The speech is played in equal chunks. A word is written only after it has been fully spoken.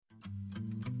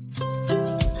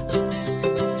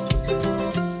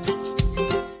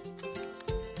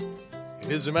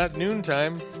is about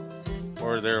noontime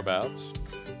or thereabouts.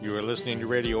 You are listening to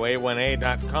Radio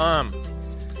A1A.com.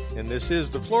 And this is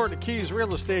the Florida Keys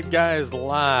Real Estate Guys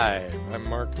Live. I'm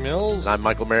Mark Mills. And I'm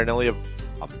Michael Marinelli of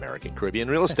American Caribbean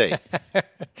Real Estate.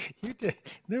 You did.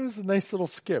 There was a nice little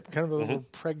skip, kind of a little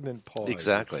pregnant pause.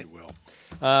 Exactly. If you will.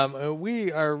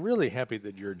 We are really happy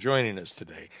that you're joining us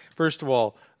today. First of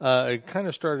all, it kind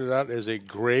of started out as a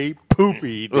gray,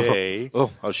 poopy day. I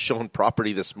was showing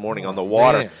property this morning on the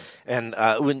water. Man. And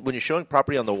when you're showing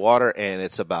property on the water and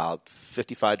it's about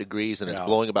 55 degrees and it's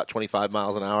blowing about 25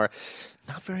 miles an hour,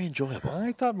 not very enjoyable.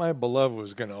 I thought my beloved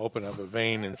was going to open up a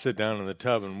vein and sit down in the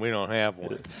tub, and we don't have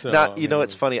one. So, now,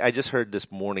 it's funny. I just heard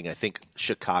this morning, I think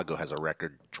Chicago has a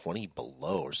record 20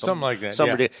 below or something like that.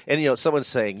 And, someone's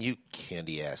saying, you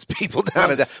candy-ass people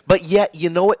down there. But yet,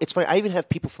 you know what? It's funny. I even have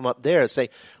people from up there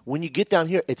say, when you get down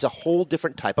here, it's a whole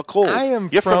different type of cold.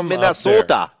 You're from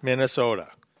Minnesota. Minnesota.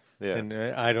 Yeah. And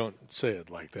I don't say it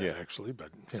like that, actually, but,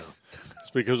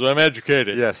 it's because I'm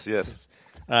educated. Yes.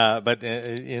 But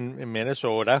in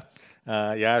Minnesota,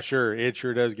 sure, it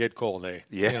sure does get cold, eh?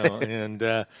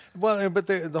 Yeah. But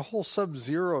the whole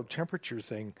sub-zero temperature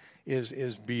thing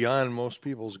is beyond most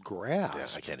people's grasp. Yeah,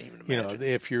 I can't even imagine.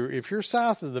 If you're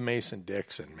south of the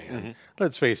Mason-Dixon, man,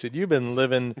 let's face it, you've been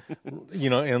living,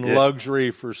 in luxury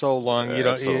for so long, you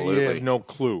have no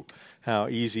clue how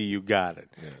easy you got it.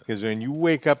 Because when you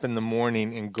wake up in the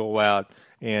morning and go out,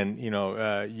 and,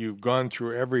 you've gone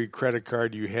through every credit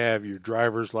card you have, your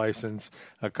driver's license,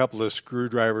 a couple of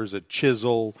screwdrivers, a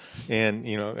chisel, and,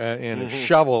 and a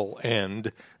shovel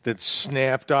end that's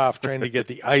snapped off trying to get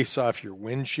the ice off your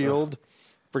windshield.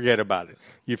 Forget about it.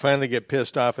 You finally get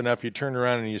pissed off enough, you turn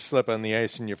around and you slip on the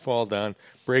ice and you fall down,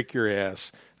 break your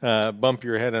ass, bump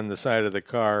your head on the side of the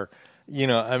car.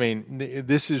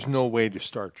 This is no way to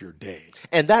start your day.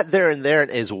 And that there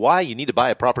is why you need to buy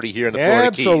a property here in the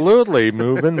Florida Keys. Absolutely.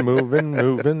 moving.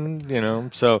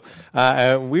 So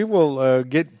we will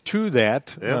get to that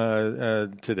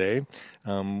today.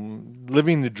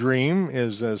 Living the dream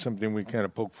is something we kind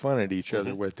of poke fun at each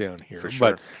other with down here. For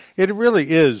sure. But it really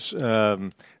is.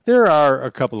 There are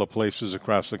a couple of places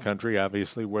across the country,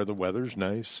 obviously, where the weather's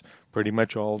nice pretty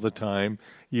much all the time.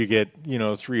 You get,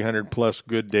 300 plus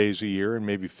good days a year and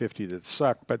maybe 50 that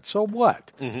suck, but so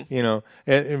what?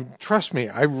 And trust me,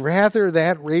 I'd rather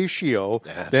that ratio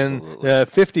than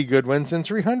 50 good ones and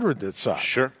 300 that suck.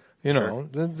 Sure.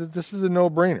 This is a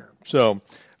no-brainer. So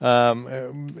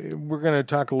we're going to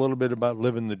talk a little bit about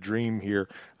living the dream here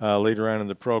later on in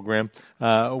the program.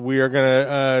 We are going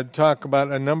to talk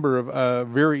about a number of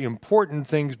very important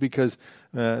things because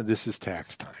this is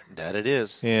tax time. That it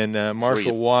is. And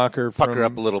Marshall Walker pucker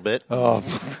up a little bit. Oh,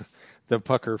 the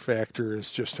pucker factor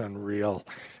is just unreal.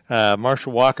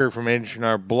 Marshall Walker from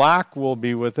H&R Block will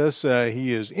be with us.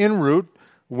 He is en route,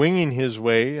 winging his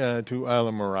way to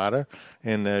Isla Mirada,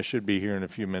 and should be here in a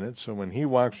few minutes. So when he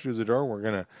walks through the door, we're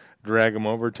going to drag him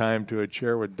over, tie him to a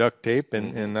chair with duct tape,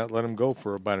 and not let him go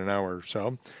for about an hour or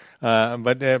so.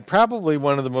 But probably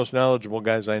one of the most knowledgeable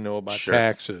guys I know about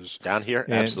taxes. Down here?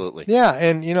 Absolutely. Yeah,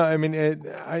 and,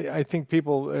 I think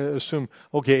people assume,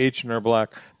 okay, H&R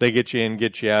Block, they get you in,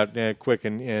 get you out quick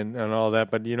and all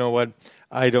that. But you know what?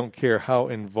 I don't care how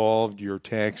involved your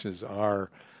taxes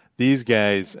are. These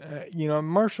guys,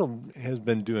 Marshall has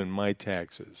been doing my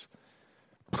taxes,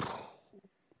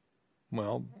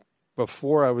 well,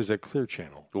 before I was at Clear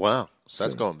Channel. Wow. So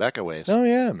that's going back a ways. Oh,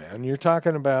 yeah, man. You're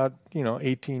talking about,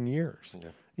 18 years.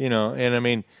 Yeah.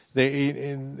 And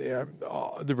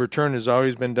the return has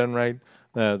always been done right.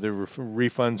 The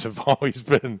refunds have always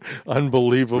been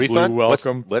unbelievably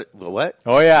welcome. What?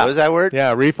 Oh, yeah. What is that word?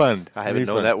 Yeah, refund. I haven't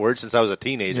known that word since I was a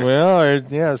teenager.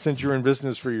 Well, since you're in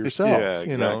business for yourself. Yeah,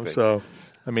 exactly. So,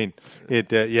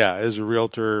 as a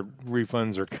realtor,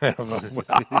 refunds are kind of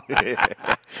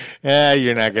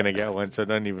you're not going to get one, so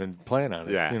don't even plan on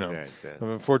it. Yeah,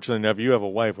 exactly. Fortunately enough, you have a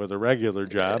wife with a regular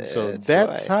job, so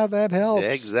that's how that helps.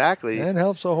 Exactly. That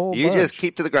helps a whole bunch. You just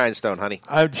keep to the grindstone, honey.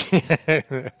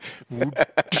 And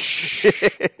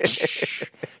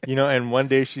one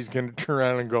day she's going to turn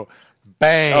around and go,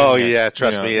 bang! Oh, yeah,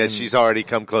 trust me. She's already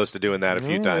come close to doing that a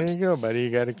few times. There you go, buddy. You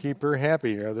got to keep her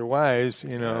happy. Otherwise,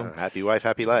 happy wife,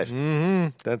 happy life.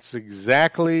 Mm-hmm. That's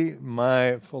exactly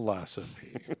my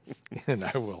philosophy. And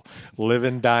I will live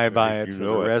and die by it for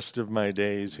the rest of my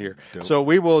days here. So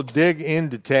we will dig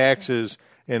into taxes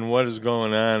and what is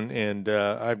going on. And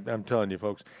I'm telling you,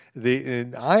 folks, the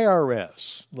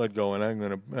IRS let go, and I'm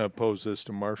going to pose this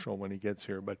to Marshall when he gets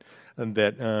here, but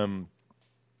that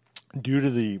due to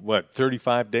the,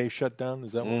 35-day shutdown?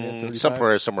 Is that what we had?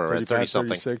 Somewhere around 30-something.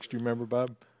 36, do you remember,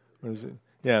 Bob? What is it?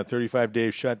 Yeah,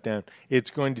 35-day shutdown.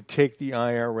 It's going to take the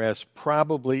IRS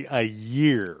probably a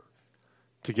year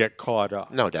to get caught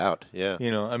up. No doubt, yeah.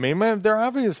 I mean, they're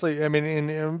obviously,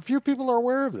 and few people are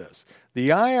aware of this. The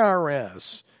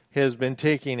IRS has been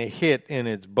taking a hit in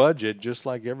its budget, just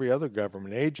like every other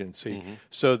government agency. Mm-hmm.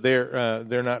 So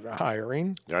they're not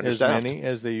hiring as many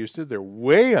as they used to. They're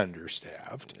way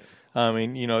understaffed. I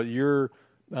mean, your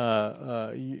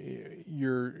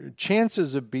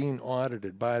chances of being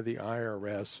audited by the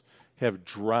IRS have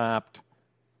dropped,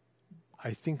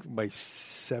 I think, by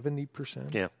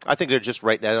 70%. Yeah, I think they're just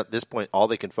right now at this point, all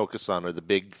they can focus on are the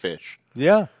big fish.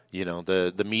 Yeah.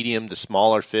 The medium, the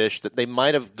smaller fish that they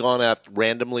might have gone after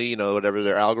randomly, whatever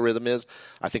their algorithm is.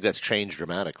 I think that's changed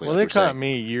dramatically. Well, they caught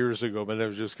me years ago, but that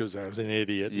was just because I was an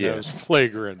idiot. Yeah. That was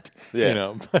flagrant.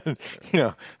 Yeah. But,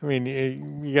 I mean,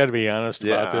 you got to be honest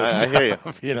about this stuff. I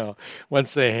hear you.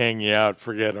 Once they hang you out,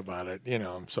 forget about it,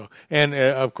 So, and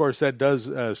of course, that does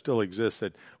still exist,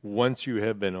 that once you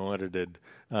have been audited,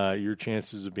 your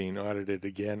chances of being audited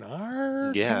again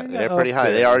are they're pretty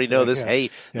high. They already know this.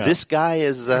 Hey, this guy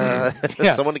is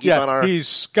someone to keep on our. He's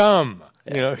scum.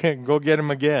 Go get him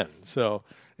again. So,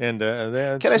 and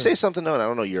can I say something? No, I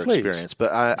don't know your experience,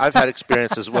 but I've had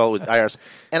experience as well with IRS,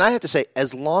 and I have to say,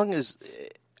 as long as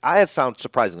I have found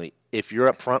surprisingly, if you're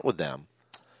upfront with them,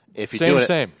 if you're doing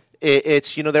same.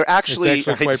 It's they're actually I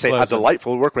hate to say a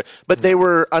delightful work with, but they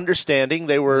were understanding.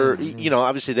 They were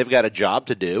obviously they've got a job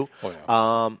to do.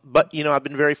 Oh, yeah. But I've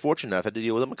been very fortunate. I've had to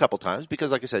deal with them a couple times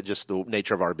because, like I said, just the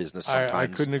nature of our business. Sometimes I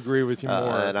couldn't agree with you more.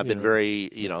 And I've been very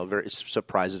very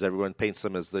surprised as everyone paints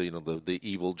them as the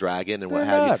evil dragon and what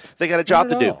have you. They got a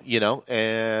job to do,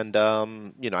 and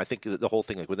I think the whole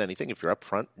thing, like with anything, if you're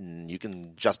upfront and you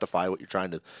can justify what you're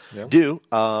trying to do,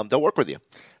 they'll work with you.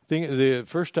 The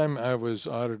first time I was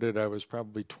audited, I was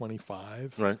probably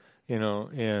 25. Right.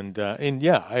 And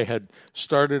I had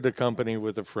started a company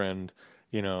with a friend,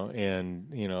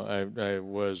 and I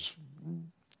was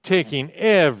taking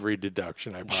every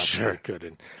deduction I possibly could,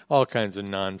 and all kinds of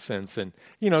nonsense, and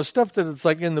stuff that it's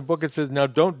like in the book. It says, now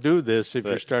don't do this if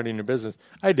you're starting a business.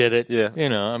 I did it. Yeah.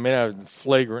 I was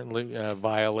flagrantly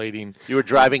violating. You were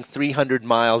driving 300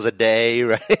 miles a day,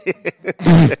 right?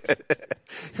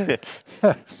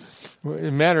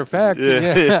 Matter of fact,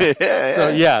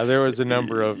 So there was a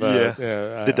number of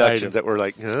deductions that were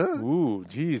like, huh? Ooh,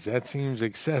 geez, that seems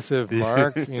excessive,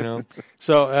 Mark.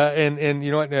 So and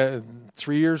you know what?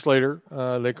 3 years later,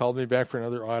 they called me back for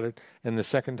another audit, and the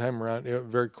second time around, it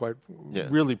was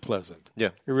really pleasant. Yeah,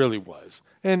 it really was,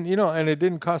 and and it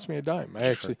didn't cost me a dime.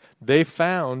 They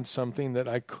found something that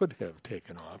I could have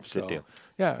taken off. So, good deal.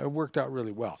 Yeah, it worked out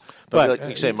really well. But like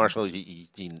you say, Marshall, he's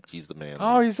the man.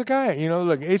 Oh, he's the guy.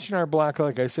 Look, H&R Block,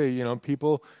 like I say,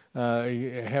 people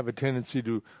have a tendency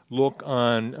to look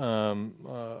on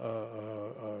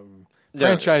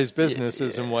franchise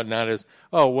businesses and whatnot as,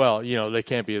 they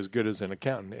can't be as good as an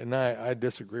accountant. And I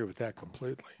disagree with that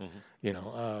completely.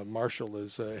 Mm-hmm. Marshall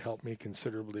has helped me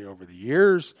considerably over the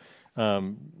years.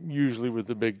 Usually with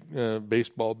the big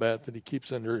baseball bat that he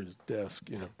keeps under his desk,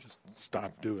 just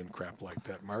stop doing crap like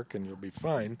that, Mark, and you'll be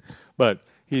fine. But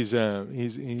he's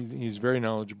very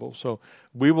knowledgeable. So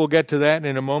we will get to that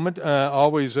in a moment.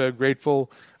 Always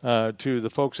grateful to the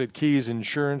folks at Keys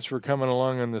Insurance for coming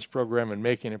along on this program and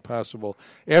making it possible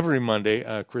every Monday.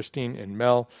 Christine and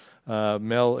Mel.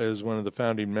 Mel is one of the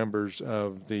founding members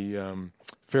of the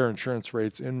Fair Insurance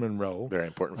Rates in Monroe. Very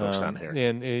important folks down here.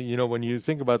 And, when you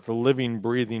think about the living,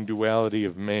 breathing duality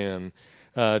of man,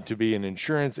 to be an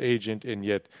insurance agent and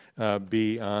yet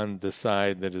be on the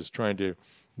side that is trying to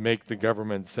make the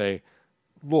government say,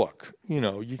 look,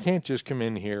 you can't just come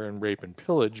in here and rape and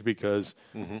pillage because,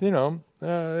 there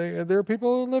are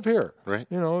people who live here. Right.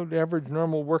 The average,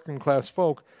 normal, working class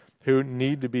folk who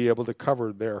need to be able to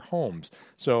cover their homes.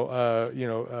 So,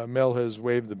 Mel has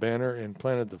waved the banner and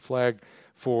planted the flag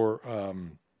for,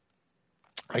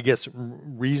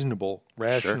 reasonable,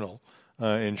 rational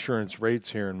insurance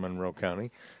rates here in Monroe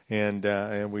County.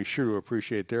 And we sure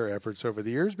appreciate their efforts over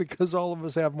the years because all of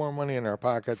us have more money in our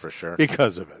pockets for sure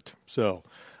because of it. So,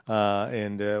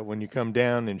 when you come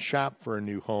down and shop for a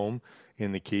new home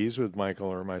in the Keys with Michael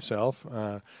or myself,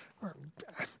 you're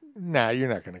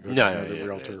not going to go to another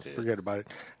realtor. Forget about it.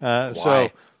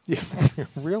 Why?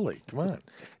 Really, come on.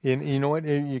 And you know what?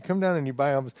 You come down and you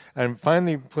buy. I'm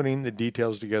finally putting the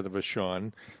details together with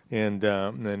Sean, and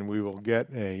then we will get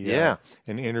an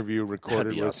interview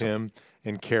recorded with him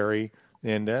and Carrie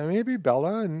and maybe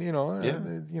Bella and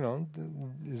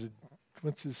is it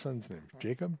what's his son's name?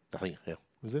 Jacob? Yeah.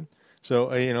 Was it? So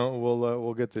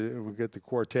we'll get the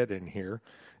quartet in here.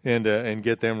 and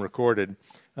get them recorded.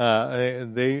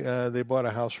 They bought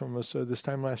a house from us this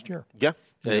time last year. Yeah,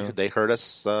 they heard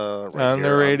us on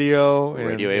the radio,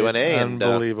 Radio A1A, and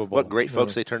unbelievable. What great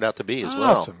folks they turned out to be as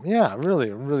well. Awesome, yeah,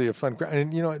 really a fun crowd.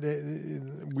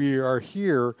 And we are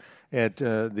here at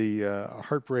the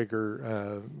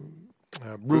Heartbreaker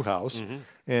Brew House,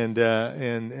 and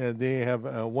they have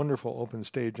a wonderful open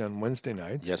stage on Wednesday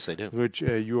nights. Yes, they do. Which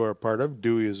you are a part of.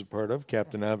 Dewey is a part of.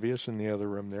 Captain Obvious in the other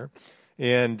room there,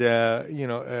 and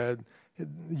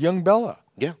young Bella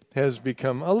has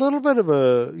become a little bit of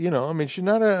a she's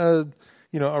not a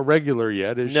regular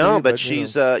yet, is she? No, but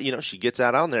she's she gets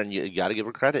out on there, and you got to give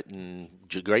her credit, and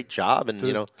great job, and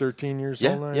 13 years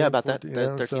old now, yeah, about 14,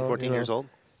 that 13, 14 years old.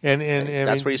 And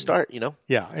that's where you start,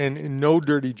 Yeah, and no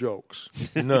dirty jokes,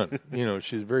 none.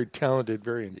 She's a very talented,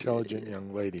 very intelligent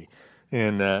young lady,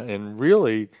 and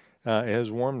really has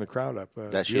warmed the crowd up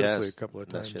beautifully a couple of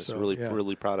times. She's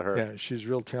really proud of her. Yeah, she's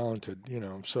real talented.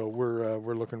 So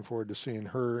we're looking forward to seeing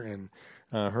her and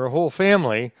her whole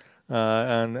family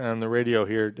on the radio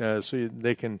here, so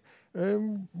they can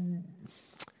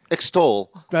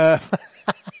extol. That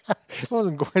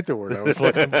wasn't quite the word I was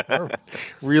looking for.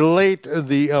 Relate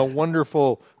the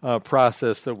wonderful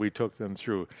process that we took them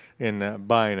through in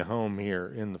buying a home here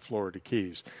in the Florida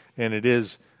Keys. And it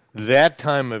is that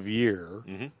time of year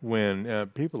when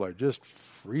people are just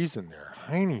freezing their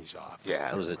heinies off.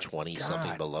 Yeah, it was at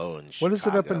 20-something below in Chicago. What is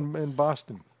it up in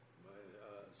Boston?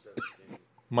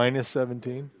 Minus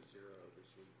 17?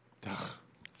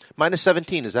 Minus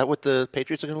 17. Is that what the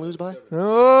Patriots are going to lose by?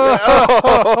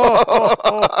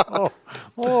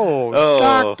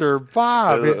 Dr.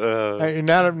 Bob. You're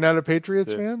not a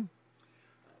Patriots fan?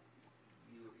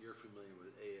 You're familiar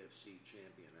with AFC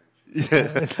champion,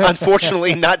 aren't you?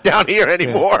 Unfortunately, not down here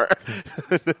anymore.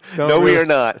 We are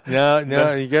not. No,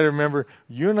 you got to remember,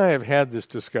 you and I have had this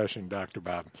discussion, Dr.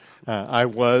 Bob. I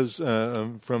was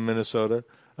from Minnesota.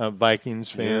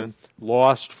 Vikings fan,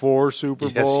 lost 4 Super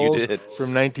Bowls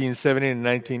from 1970 to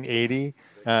 1980.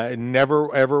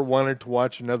 Never ever wanted to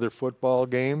watch another football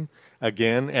game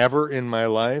again ever in my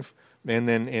life. And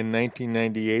then in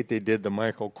 1998, they did the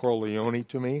Michael Corleone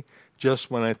to me. Just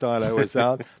when I thought I was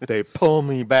out, they pull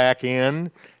me back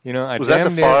in. Was that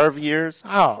the Favre years?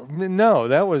 Oh no,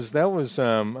 that was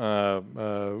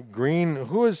Green.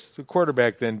 Who was the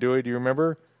quarterback then? Dewey, do you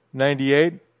remember?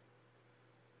 98.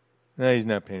 No, he's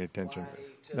not paying attention.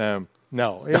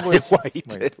 No, it was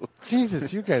White.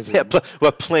 Jesus, you guys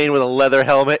are playing with a leather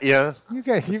helmet, yeah. You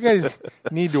guys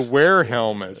need to wear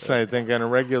helmets, I think, on a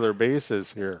regular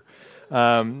basis here.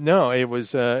 No, it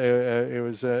was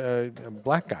a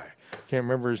black guy. Can't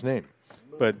remember his name,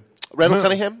 but Randall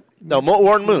Cunningham? No,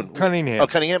 Warren Moon. Cunningham. Oh,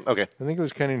 Cunningham. Okay. I think it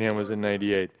was Cunningham. Was in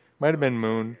 '98. Might have been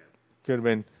Moon. Could have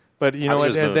been. But you know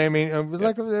what? I mean,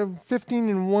 like a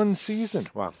 15-1 season.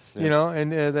 Wow. Yeah.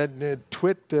 And that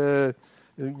Twit,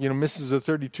 misses a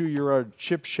 32-year-old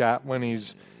chip shot when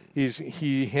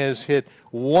he has hit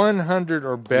 100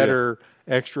 or better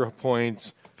extra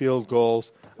points, field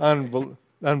goals,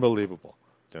 unbelievable.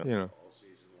 Yeah.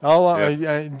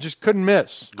 I just couldn't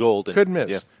miss. Golden. Couldn't miss.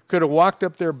 Yeah. Could have walked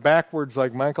up there backwards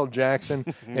like Michael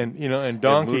Jackson, and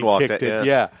donkey kicked it.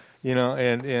 Yeah.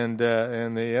 And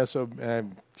the SO.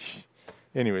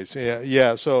 Anyways,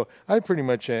 yeah. So I pretty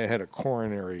much had a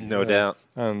coronary, no doubt,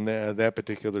 on that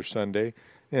particular Sunday,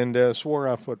 and swore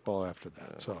off football after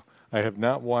that. So I have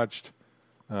not watched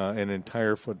an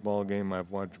entire football game.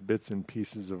 I've watched bits and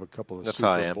pieces of a couple of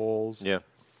Super Bowls. Yeah.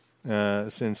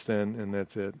 Since then, and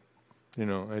that's it.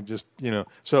 I just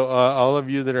So all of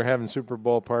you that are having Super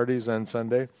Bowl parties on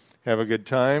Sunday, have a good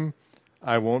time.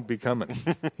 I won't be coming.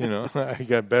 I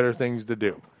got better things to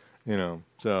do.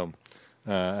 So.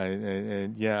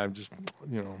 I'm just,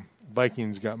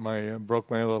 Vikings broke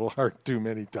my little heart too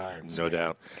many times. No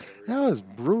doubt. That was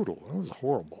brutal. That was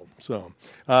horrible. So,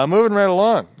 moving right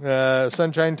along,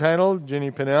 Sunshine Title, Ginny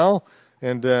Pinnell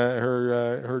and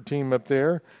her team up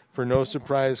there for No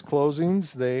Surprise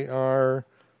Closings. They are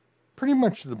pretty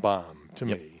much the bomb to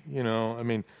me. I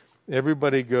mean,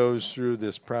 everybody goes through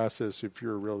this process if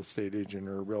you're a real estate agent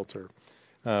or a realtor,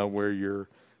 where you're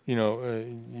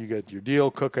you got your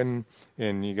deal cooking,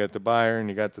 and you got the buyer, and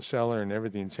you got the seller, and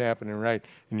everything's happening right,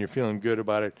 and you're feeling good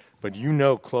about it. But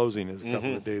closing is a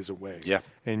couple of days away. Yeah.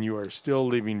 And you are still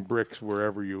leaving bricks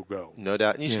wherever you go. No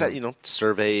doubt. And you just got,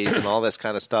 surveys and all this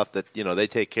kind of stuff that, they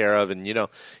take care of, and, you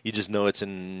just know it's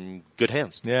in good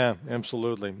hands. Yeah,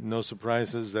 absolutely. No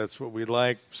surprises. That's what we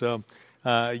like. So,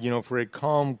 for a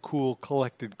calm, cool,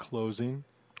 collected closing.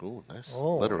 Ooh, nice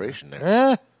alliteration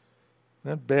there.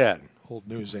 Not bad. Old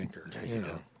news anchor,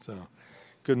 So,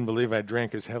 couldn't believe I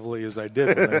drank as heavily as I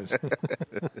did.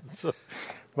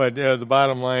 But the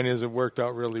bottom line is it worked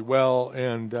out really well.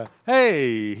 And,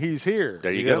 hey, he's here.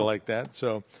 There you go. go. Like that.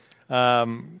 So,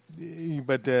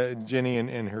 but Jenny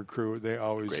and her crew, they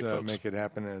always make it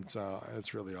happen. And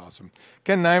it's really awesome.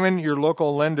 Ken Nyman, your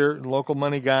local lender, local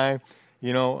money guy.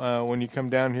 You know, when you come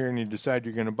down here and you decide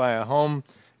you're going to buy a home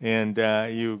and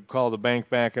you call the bank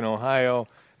back in Ohio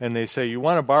and they say, you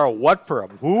want to borrow what for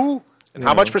who? And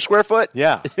how much per square foot?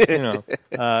 Yeah. Then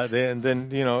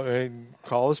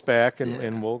call us back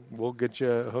and we'll get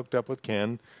you hooked up with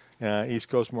Ken, East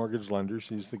Coast Mortgage Lenders.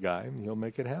 He's the guy. And he'll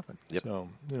make it happen. Yep. So,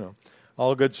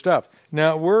 all good stuff.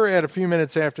 Now, we're at a few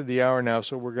minutes after the hour now,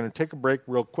 so we're going to take a break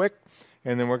real quick,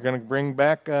 and then we're going to bring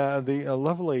back the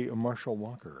lovely Marshall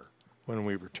Walker when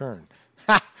we return.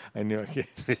 I knew it.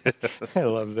 I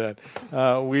love that.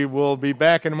 We will be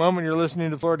back in a moment. You're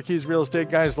listening to Florida Keys Real Estate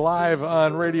Guys live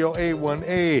on Radio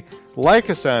A1A. Like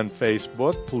us on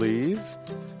Facebook, please.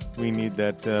 We need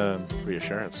that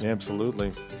reassurance.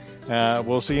 Absolutely.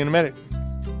 We'll see you in a minute.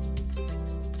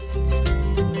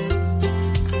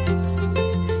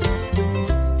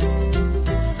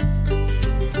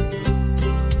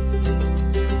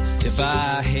 If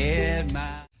I had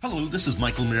my... Hello, this is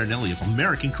Michael Marinelli of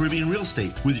American Caribbean Real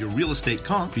Estate with your Real Estate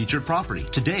Conch featured property.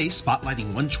 Today,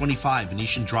 spotlighting 125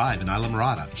 Venetian Drive in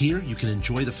Islamorada. Here, you can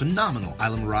enjoy the phenomenal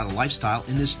Islamorada lifestyle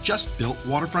in this just-built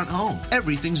waterfront home.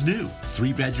 Everything's new.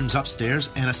 3 bedrooms upstairs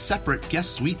and a separate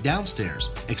guest suite downstairs.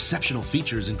 Exceptional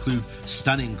features include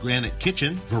stunning granite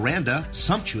kitchen, veranda,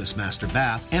 sumptuous master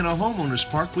bath, and a homeowner's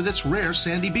park with its rare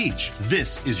sandy beach.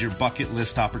 This is your bucket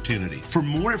list opportunity. For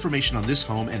more information on this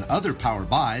home and other power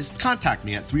buys, contact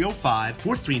me at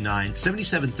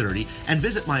 305-439-7730 and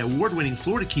visit my award-winning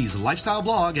Florida Keys lifestyle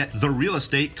blog at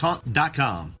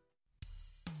therealestateconch.com.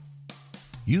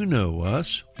 You know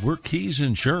us. We're Keys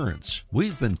Insurance.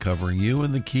 We've been covering you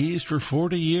in the Keys for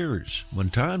 40 years. When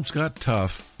times got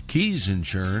tough, Keys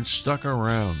Insurance stuck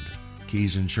around.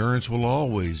 Keys Insurance will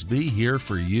always be here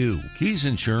for you. Keys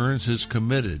Insurance is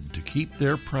committed to keep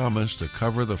their promise to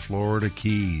cover the Florida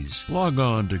Keys. Log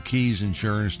on to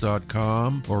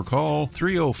keysinsurance.com or call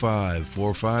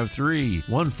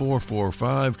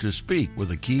 305-453-1445 to speak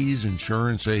with a Keys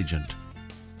Insurance agent.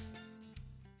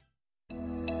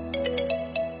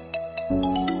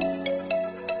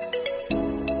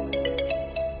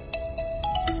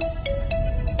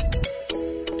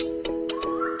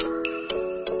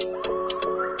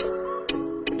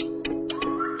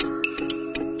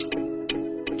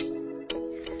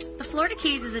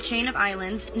 Keys is a chain of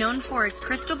islands known for its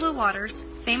crystal blue waters,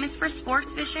 famous for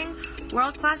sports fishing,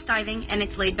 world-class diving, and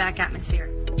its laid-back atmosphere.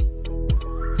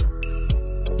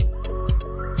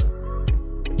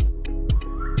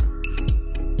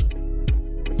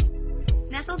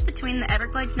 Nestled between the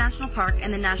Everglades National Park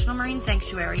and the National Marine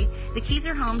Sanctuary, the Keys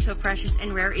are home to a precious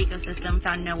and rare ecosystem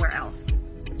found nowhere else.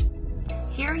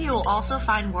 Here you will also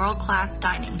find world-class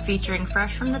dining featuring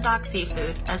fresh-from-the-dock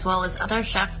seafood, as well as other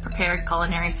chef-prepared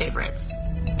culinary favorites.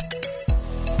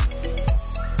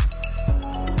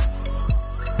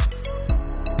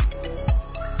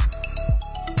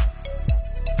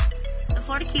 The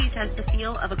Florida Keys has the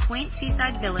feel of a quaint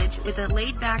seaside village with a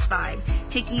laid-back vibe,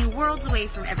 taking you worlds away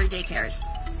from everyday cares.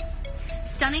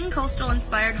 Stunning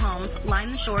coastal-inspired homes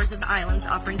line the shores of the islands,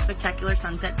 offering spectacular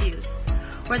sunset views.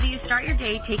 Whether you start your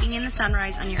day taking in the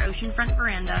sunrise on your oceanfront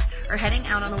veranda or heading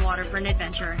out on the water for an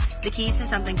adventure, the Keys has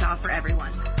something to offer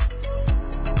everyone.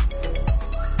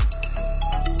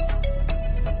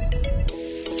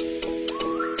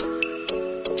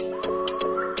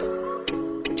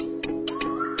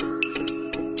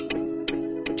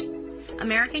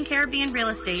 American Caribbean Real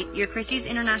Estate, your Christie's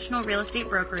International Real Estate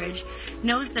Brokerage,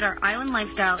 knows that our island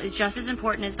lifestyle is just as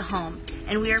important as the home,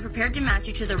 and we are prepared to match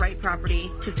you to the right property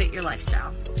to fit your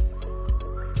lifestyle.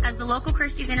 As the local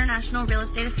Christie's International Real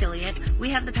Estate affiliate, we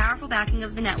have the powerful backing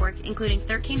of the network, including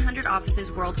 1,300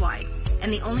 offices worldwide,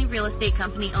 and the only real estate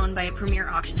company owned by a premier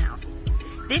auction house.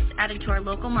 This, added to our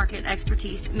local market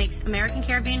expertise, makes American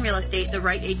Caribbean Real Estate the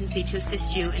right agency to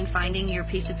assist you in finding your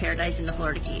piece of paradise in the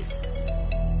Florida Keys.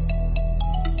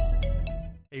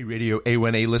 Hey, Radio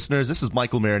A1A listeners, this is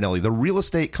Michael Marinelli, the Real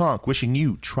Estate Conch, wishing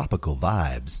you tropical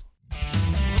vibes.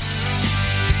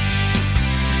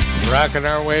 Rocking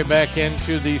our way back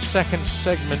into the second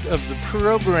segment of the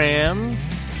program.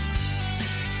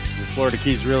 The Florida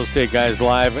Keys Real Estate Guys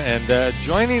live, and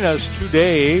joining us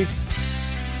today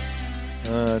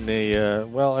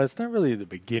Well, it's not really the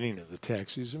beginning of the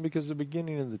tax season because the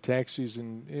beginning of the tax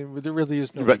season, there really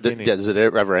is no beginning. Does it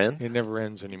ever end? It never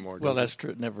ends anymore. Well, that's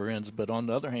true. It never ends. But on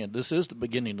the other hand, this is the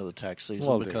beginning of the tax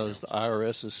season because the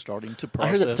IRS is starting to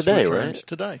process returns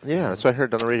today. Yeah, that's what I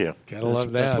heard on the radio. Gotta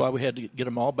love that. That's why we had to get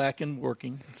them all back in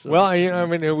working. So. Well,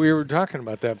 we were talking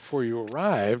about that before you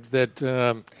arrived. That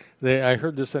I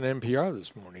heard this on NPR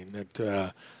this morning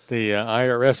that. The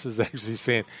IRS is actually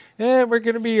saying, we're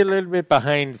going to be a little bit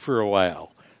behind for a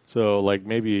while. So, like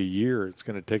maybe a year, it's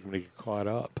going to take them to get caught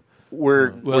up.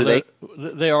 Were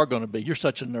they are going to be. You're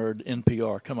such a nerd,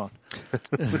 NPR. Come on.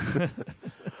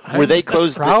 Were they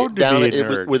closed down?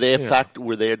 Were they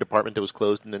were they a department that was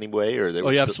closed in any way? Or they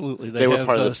were absolutely. They were have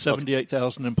part of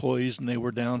 78,000 employees, and they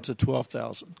were down to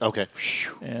 12,000. Okay.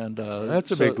 And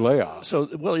that's a big layoff. So,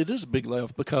 it is a big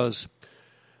layoff because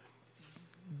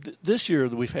this year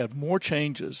we've had more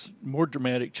changes, more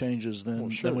dramatic changes than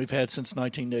we've had since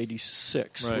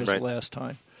 1986 was the last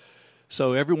time.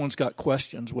 So everyone's got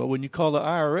questions. Well, when you call the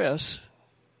IRS,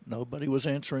 nobody was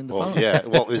answering the phone. Yeah,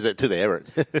 well, is that to the ever?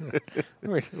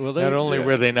 Not only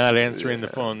were they not answering the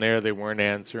phone there, they weren't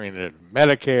answering at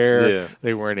Medicare. Yeah.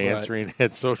 They weren't answering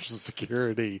at Social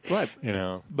Security. Right.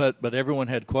 But everyone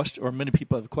had questions, or many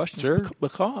people have questions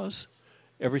because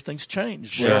everything's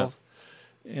changed. Sure. Well,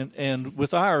 and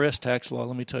with IRS tax law,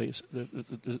 let me tell you,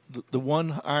 the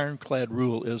one ironclad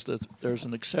rule is that there's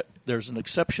an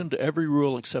exception to every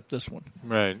rule except this one.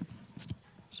 Right.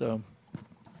 So,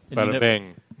 bada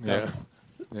bing. Yeah.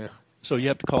 So you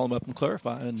have to call them up and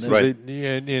clarify. And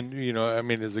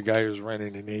then as a guy who's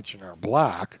running an H&R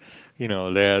Block,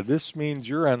 this means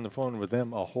you're on the phone with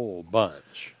them a whole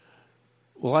bunch.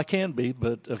 Well, I can be,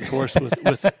 but of course,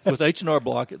 with H&R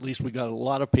Block, at least we got a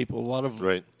lot of people, a lot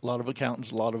of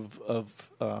accountants, a lot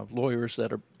of lawyers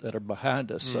that are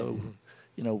behind us. Mm-hmm.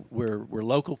 So, we're a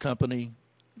local company,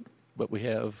 but we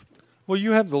have. Well,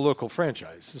 you have the local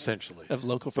franchise essentially. I have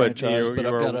local franchise, but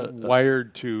I've got a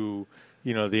wired to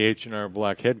the H&R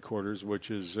Block headquarters, which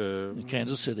is in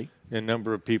Kansas City. A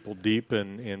number of people deep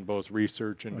in both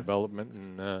research and development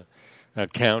and.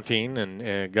 Accounting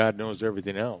and God knows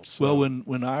everything else. So. Well, when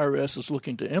IRS is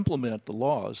looking to implement the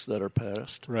laws that are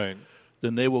passed,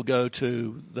 then they will go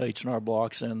to the H&R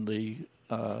Blocks and the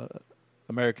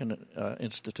American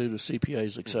Institute of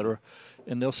CPAs, et cetera,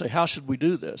 and they'll say, how should we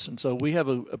do this? And so we have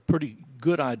a pretty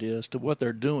good idea as to what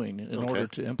they're doing in order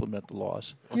to implement the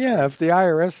laws. Yeah, if the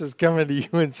IRS is coming to you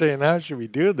and saying, how should we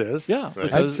do this? Yeah,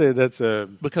 I'd say that's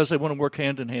because they want to work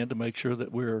hand in hand to make sure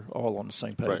that we're all on the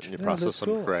same page. Right, and you process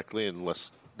them correctly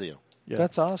unless, Yeah.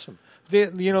 That's awesome.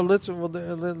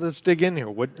 Let's dig in here.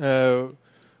 What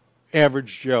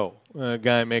average Joe, a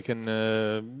guy making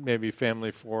maybe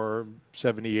family for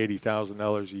 $70,000,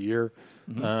 $80,000 a year,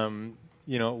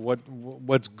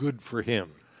 what's good for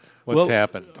him? What's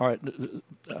happened? All right.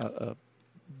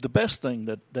 The best thing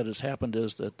that has happened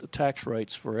is that the tax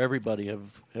rates for everybody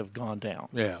have gone down.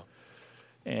 Yeah.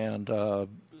 And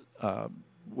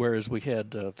whereas we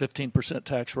had 15%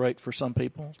 tax rate for some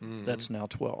people, that's now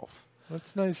 12%.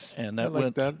 That's nice. And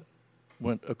that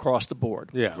went across the board.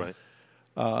 Yeah. Right.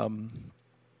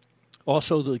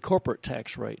 Also, the corporate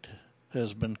tax rate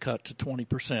has been cut to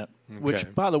 20%,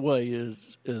 which, by the way,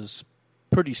 is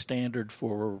pretty standard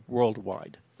for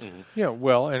worldwide. Mm-hmm. Yeah,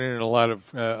 well, and in a lot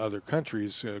of other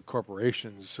countries,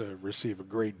 corporations receive a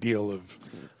great deal of,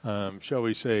 shall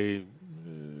we say,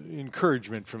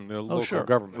 encouragement from the local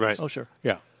government. Right. Oh, sure.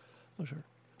 Yeah. Oh, sure.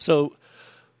 So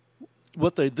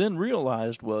what they then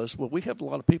realized was, we have a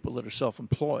lot of people that are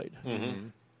self-employed. Mm-hmm.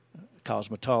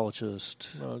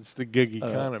 Cosmetologists. Well, it's the gig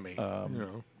economy.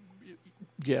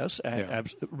 Yes.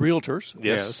 Realtors.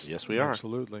 Yes, we are.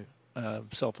 Absolutely.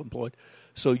 Self-employed.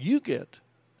 So you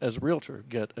as a realtor,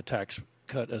 get a tax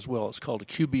cut as well. It's called a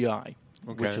QBI,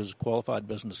 which is qualified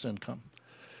business income.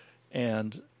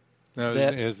 And now,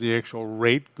 has the actual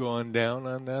rate gone down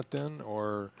on that then,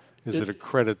 or is it a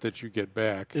credit that you get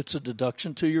back? It's a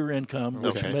deduction to your income,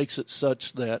 which makes it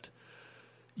such that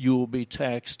you will be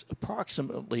taxed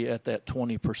approximately at that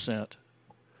 20%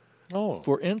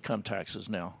 for income taxes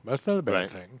now. That's not a bad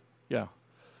thing. Yeah.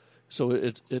 So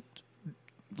it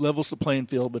levels the playing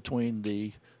field between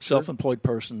the self-employed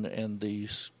person and the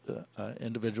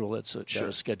individual that's got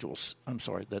a schedule. I'm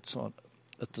sorry, that's a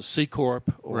C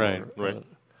corp or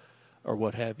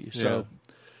what have you. So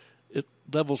it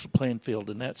levels the playing field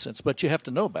in that sense, but you have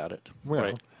to know about it.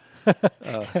 Well,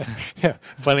 yeah,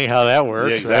 funny how that works.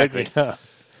 Yeah, exactly. Right?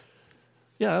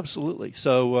 Yeah, absolutely.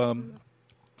 So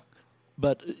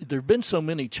But there have been so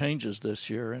many changes this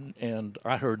year, and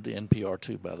I heard the NPR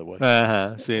too, by the way.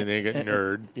 See, they get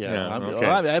nerd.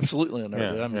 I'm absolutely a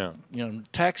nerd. Yeah, I'm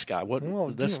tax guy.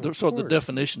 That's sort of the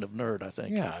definition of nerd, I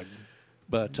think. Yeah.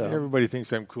 But everybody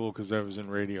thinks I'm cool because I was in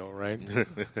radio, right?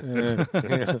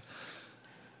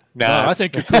 No, I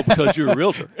think you're cool because you're a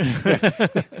realtor.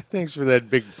 Thanks for that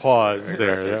big pause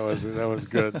there. That was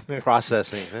good.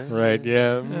 Processing, right?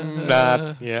 Yeah,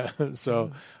 not yeah.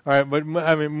 So, all right, but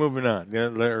I mean, moving on. Yeah,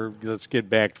 let's get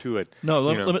back to it. No,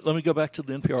 let me go back to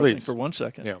the NPR thing for 1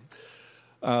 second. Yeah.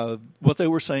 What they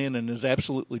were saying, and is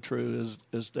absolutely true,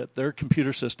 is that their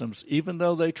computer systems, even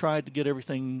though they tried to get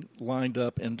everything lined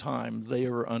up in time, they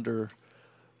are under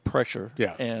pressure.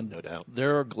 Yeah, and no doubt.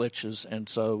 There are glitches, and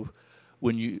so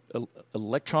when you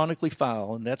electronically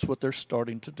file, and that's what they're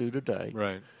starting to do today,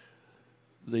 right?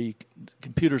 The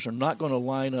computers are not going to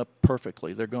line up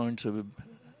perfectly. They're going to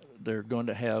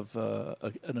have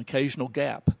an occasional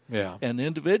gap. Yeah. And the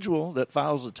individual that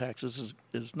files the taxes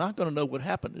is not going to know what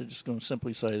happened. They're just going to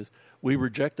simply say, we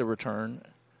reject the return.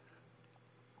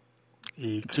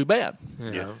 Eek. Too bad.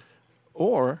 Yeah.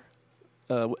 Or,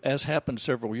 as happened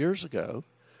several years ago,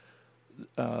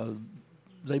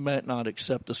 they might not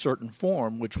accept a certain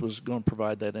form, which was going to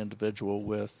provide that individual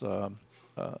with a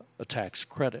tax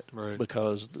credit, right,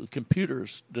 because the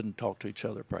computers didn't talk to each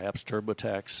other. Perhaps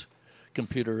TurboTax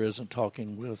computer isn't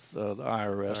talking with the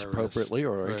IRS appropriately,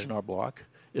 or right, H&R Block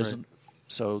isn't. Right.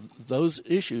 So those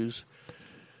issues,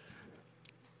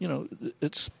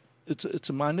 it's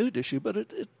a minute issue, but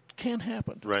it can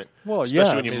happen. Right. Well,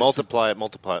 especially when you multiply it.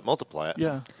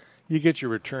 Yeah. You get your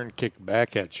return kicked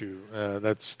back at you.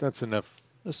 That's enough.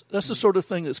 That's the sort of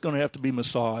thing that's going to have to be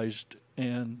massaged,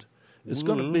 and it's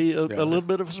going to be a little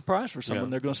bit of a surprise for someone.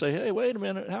 Yeah. They're going to say, "Hey, wait a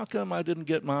minute! How come I didn't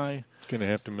get my going to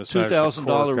have to massage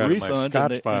 $2,000 refund?"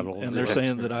 And And they're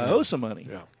saying that I owe some money.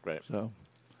 Yeah, right. So,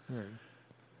 right.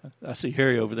 I see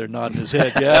Harry over there nodding his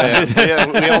head. Yeah,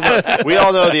 we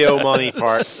all know the owe money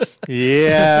part.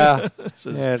 Yeah,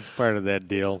 it's part of that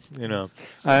deal.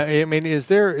 I mean, is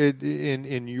there,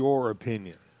 in your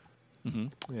opinion,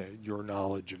 your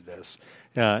knowledge of this,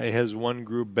 has one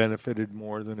group benefited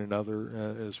more than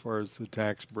another as far as the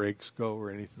tax breaks go, or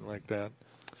anything like that?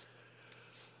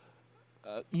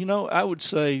 I would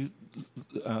say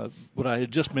what I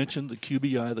had just mentioned, the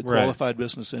QBI, the Qualified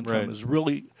Business Income, is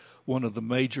really one of the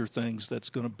major things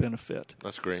that's going to benefit.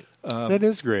 That's great. That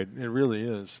is great. It really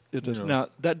is. It does. Now,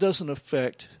 that doesn't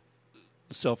affect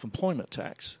self-employment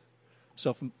tax.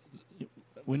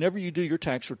 Whenever you do your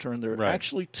tax return, there are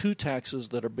actually two taxes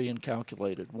that are being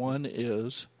calculated. One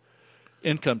is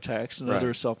income tax, and the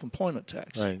other is self-employment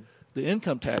tax. Right. The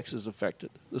income tax is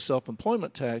affected. The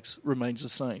self-employment tax remains the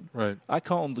same. Right. I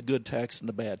call them the good tax and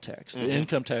the bad tax. The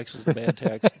income tax is the bad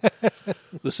tax.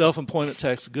 The self-employment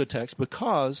tax is the good tax,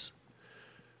 because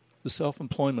the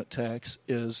self-employment tax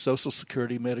is Social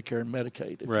Security, Medicare, and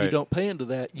Medicaid. If you don't pay into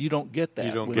that, you don't get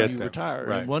that when you retire.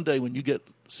 Right. And one day when you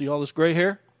see all this gray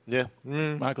hair,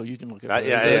 Michael, you can look at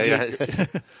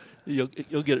it.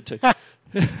 You'll get it too.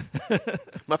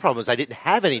 My problem is I didn't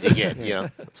have any to get.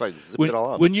 That's why I zipped it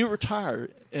all up. When you retire,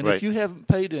 and if you haven't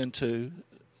paid into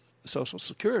Social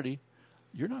Security,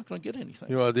 you're not going to get anything.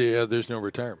 There's no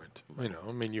retirement.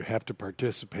 I mean, you have to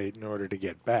participate in order to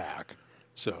get back.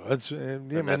 So that's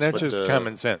just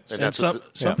common sense. And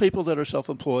some people that are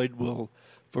self-employed will,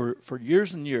 for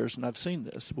years and years, and I've seen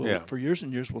this, for years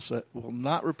and years will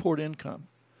not report income.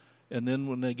 And then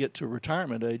when they get to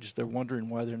retirement age, they're wondering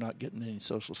why they're not getting any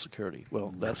Social Security.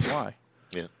 Well, that's why.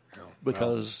 Yeah.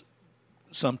 Because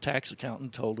some tax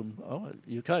accountant told them,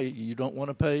 okay, you don't want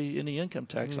to pay any income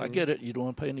tax. I get it. You don't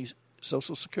want to pay any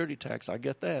Social Security tax. I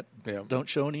get that. Yeah. Don't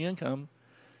show any income,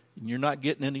 and you're not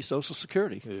getting any Social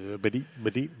Security. But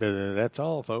that's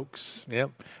all, folks.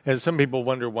 Yep. And some people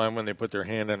wonder why, when they put their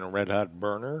hand on a red-hot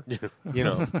burner,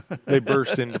 they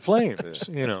burst into flames.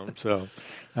 So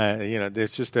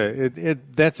it's just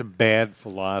that's a bad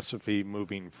philosophy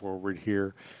moving forward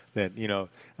here. That you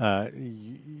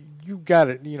got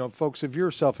it. Folks, if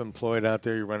you're self-employed out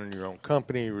there, you're running your own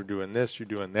company, you're doing this, you're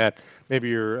doing that. Maybe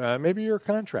you're a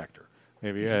contractor.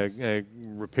 Maybe a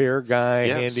repair guy,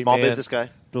 handyman, small business guy.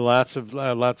 Lots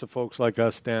of folks like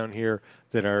us down here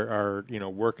that are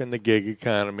working the gig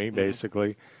economy,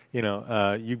 basically.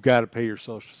 You've got to pay your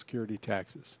Social Security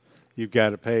taxes. You've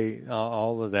got to pay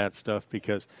all of that stuff,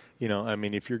 because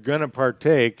if you're going to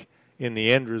partake in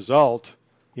the end result,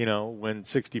 when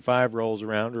 65 rolls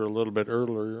around, or a little bit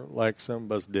earlier, like some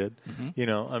of us did, you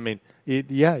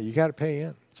got to pay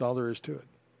in. That's all there is to it.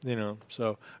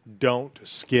 So don't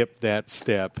skip that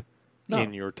step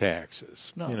in your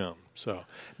taxes. No. So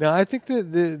now I think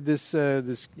that this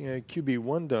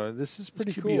QB1 though, this is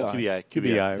pretty cool.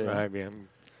 QBI, right?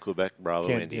 Quebec Bravo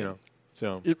Indian.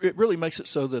 So it really makes it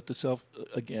so that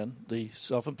the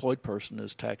self-employed person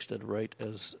is taxed at a rate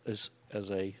as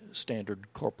a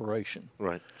standard corporation.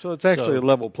 Right. So it's actually a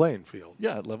level playing field.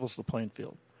 Yeah, it levels the playing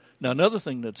field. Now, another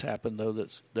thing that's happened, though,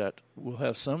 that will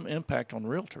have some impact on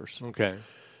realtors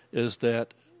is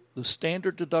that the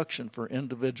standard deduction for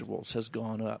individuals has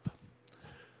gone up.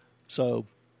 So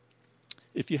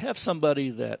if you have somebody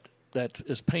that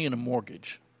is paying a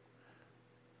mortgage,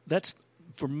 that's,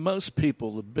 for most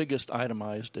people, the biggest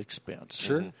itemized expense.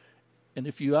 Sure. And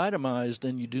if you itemize,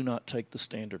 then you do not take the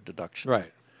standard deduction.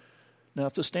 Right. Now,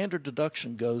 if the standard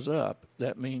deduction goes up,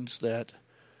 that means that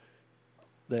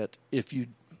if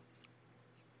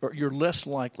you're less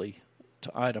likely to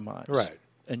itemize. Right.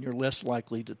 And you're less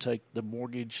likely to take the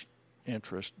mortgage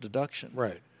interest deduction.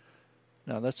 Right.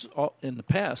 Now, that's all, in the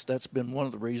past, that's been one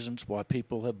of the reasons why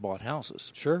people have bought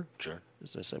houses. Sure.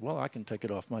 Is they say, well, I can take it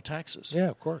off my taxes. Yeah,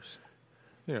 of course.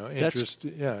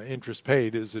 Interest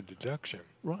paid is a deduction.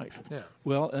 Right. Yeah.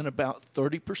 Well, and about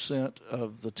 30%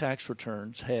 of the tax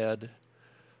returns had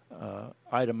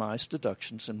itemized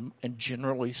deductions, and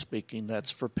generally speaking,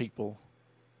 that's for people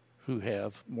who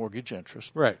have mortgage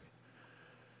interest. Right.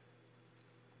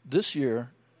 This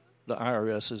year, the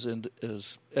IRS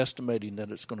is estimating that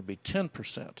it's going to be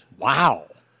 10%. Wow.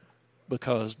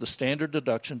 Because the standard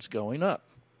deduction's going up.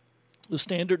 The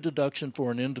standard deduction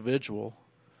for an individual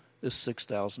is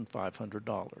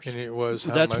 $6,500. And it was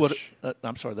how that's much?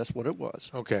 I'm sorry, that's what it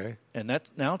was. Okay. And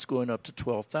now it's going up to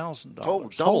 $12,000. Oh,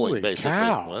 doubling, basically.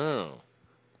 Cow. Wow.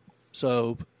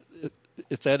 So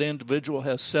if that individual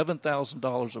has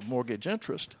 $7,000 of mortgage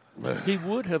interest, he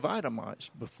would have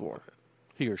itemized before,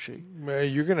 he or she.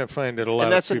 You're going to find that a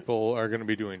lot of people are going to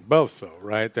be doing both, though,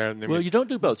 right? Well, you don't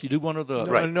do both. You do one or the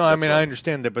other. Right. No, I mean, I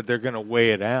understand that, but they're going to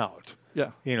weigh it out.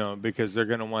 Yeah. Because they're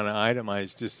going to want to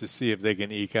itemize just to see if they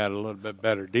can eke out a little bit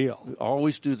better deal.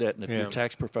 Always do that, and if your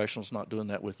tax professional's not doing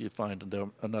that with you, find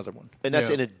another one. And that's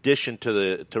in addition to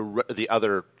the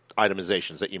other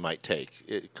itemizations that you might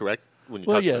take, correct?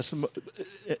 Yes,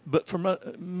 but for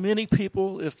many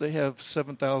people, if they have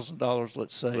 $7,000,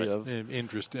 let's say, of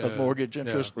interest, of mortgage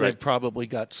interest, they've probably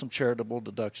got some charitable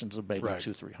deductions of maybe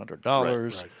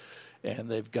 $200-300. Right.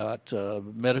 And they've got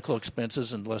medical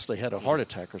expenses, unless they had a heart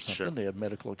attack or something. Sure. They have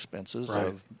medical expenses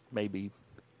of maybe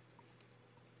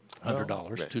 $100,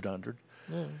 $200.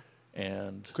 Yeah.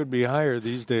 And could be higher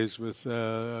these days with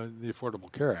the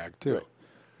Affordable Care Act, too. Right.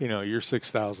 You're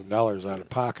 $6,000 out of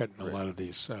pocket in a lot of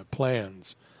these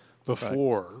plans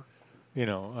before,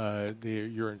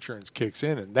 your insurance kicks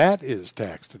in, and that is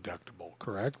tax deductible,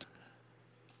 correct?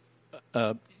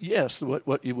 Yes,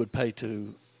 what you would pay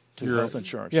to health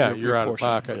insurance. Yeah, you're out of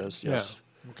pocket. Yes. Yeah.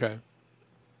 Okay.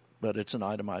 But it's an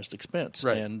itemized expense.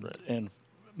 Right. And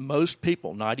most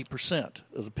people, 90%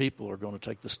 of the people, are going to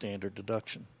take the standard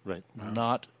deduction. Right.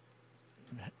 Wow.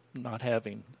 Not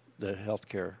having the health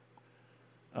care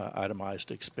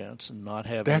itemized expense and not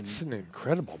having... That's an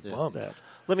incredible bump.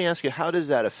 Let me ask you, how does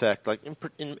that affect, like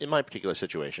in my particular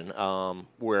situation,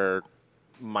 where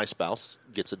my spouse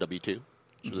gets a W-2,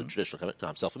 so the traditional company, and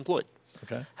I'm self-employed.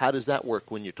 Okay. How does that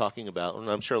work when you're talking about, and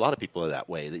I'm sure a lot of people are that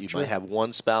way, that you might have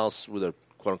one spouse with a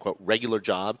quote-unquote regular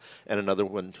job and another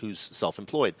one who's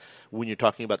self-employed. When you're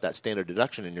talking about that standard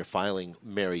deduction and you're filing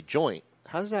married joint,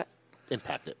 how does that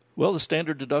impact it? Well, the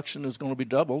standard deduction is going to be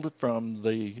doubled from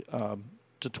the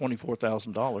to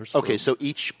 $24,000. Okay, so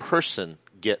each person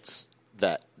gets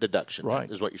that deduction, right?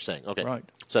 Is what you're saying? Okay, right.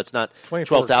 So it's not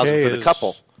 $12,000 for the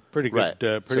couple. Pretty good. Right.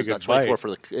 Pretty so good. Not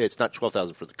it's not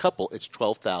 $12,000 for the couple. It's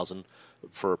 $12,000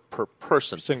 per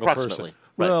person, single approximately. Person.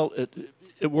 Right. Well,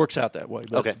 it works out that way.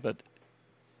 But, okay. But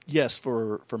yes,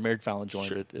 for married filing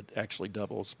joint, it actually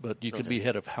doubles. But you could be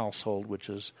head of household, which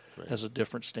has a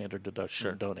different standard deduction.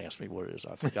 Sure. Don't ask me what it is.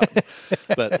 I've forgotten.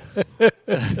 But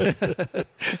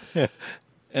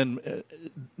and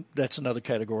that's another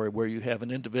category where you have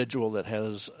an individual that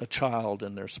has a child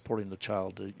and they're supporting the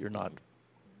child. You're not.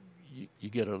 You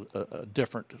get a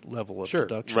different level of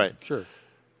deduction. Right. Sure.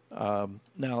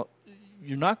 Now,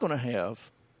 you're not going to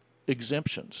have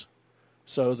exemptions,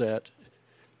 so that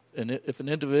if an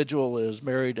individual is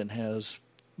married and has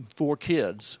 4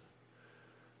 kids,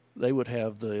 they would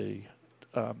have the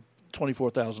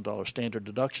 $24,000 standard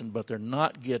deduction, but they're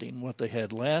not getting what they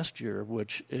had last year,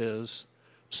 which is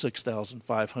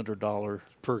 $6,500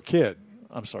 per kid.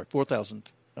 I'm sorry,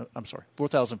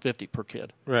 $4,050 per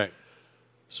kid. Right.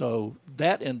 So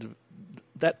that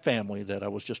family that I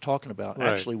was just talking about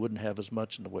actually wouldn't have as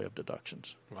much in the way of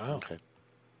deductions. Wow. Okay.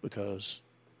 Because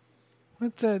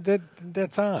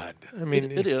That's odd. I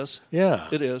mean, it is. Yeah,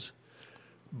 it is.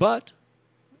 But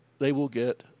they will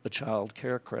get a child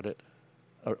care credit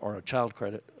or a child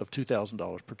credit of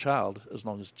 $2,000 per child as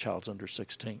long as the child's under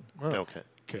 16. Oh, okay.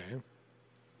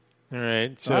 All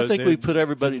right. So I think we put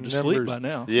everybody to sleep by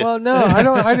now. Yeah. Well, no, I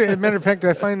don't. As a matter of fact,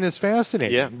 I find this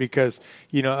fascinating because,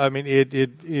 I mean,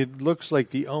 it looks like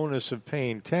the onus of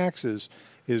paying taxes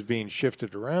is being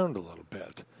shifted around a little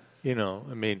bit.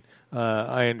 I mean,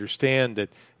 I understand that,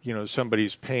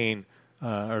 somebody's paying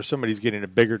or somebody's getting a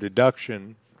bigger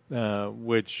deduction,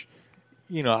 which,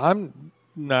 I'm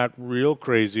not real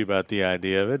crazy about the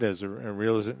idea of it as a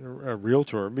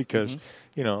realtor because,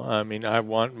 I mean, I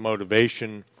want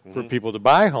motivation for people to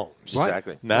buy homes.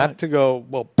 Exactly. Not to go,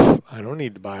 well, I don't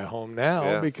need to buy a home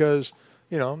now because,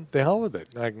 the hell with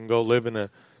it. I can go live in a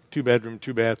 2-bedroom,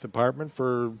 2-bath apartment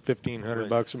for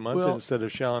 $1,500 a month instead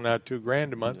of shelling out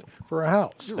 $2,000 a month for a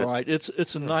house. You're right.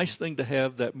 It's a nice thing to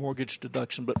have that mortgage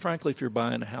deduction, but frankly, if you're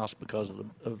buying a house because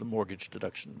of the mortgage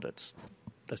deduction, that's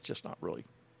just not really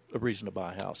a reason to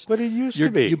buy a house. But it used to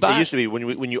be. It used to be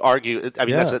when you argue. I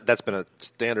mean, that's been a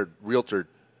standard realtor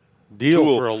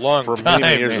deal for a long time.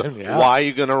 Many years. Man. Why are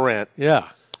you going to rent? Yeah.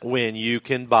 When you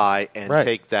can buy and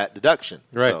take that deduction.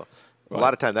 Right. So a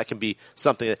lot of time that can be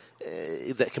something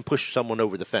that can push someone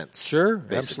over the fence. Sure,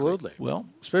 basically. absolutely. Well,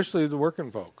 especially the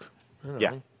working folk.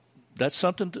 Yeah. That's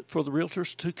something for the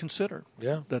realtors to consider.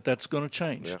 Yeah. That's going to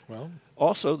change. Yeah. Well,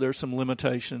 also, there's some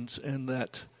limitations in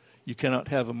that you cannot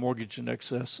have a mortgage in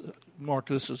excess. Mark,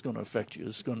 this is going to affect you.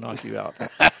 This is going to knock you out.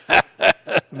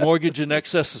 Mortgage in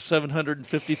excess of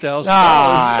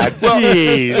 $750,000.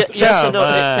 Geez. Yes and no.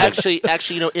 Actually,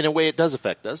 in a way, it does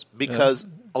affect us because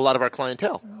a lot of our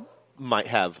clientele might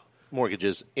have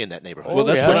mortgages in that neighborhood. Well,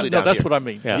 that's what I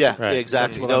mean. Yeah, right.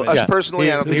 exactly. I mean. Us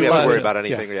personally, I don't think we have to worry about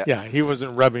anything yet. Yeah, he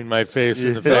wasn't rubbing my face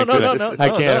in the fact that I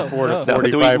can't afford a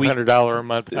 $4,500 a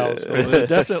month house. It's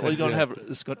definitely going to have.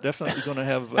 It's definitely going to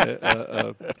have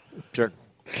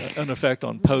an effect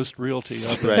on post realty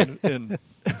up in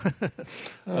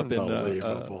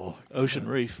Ocean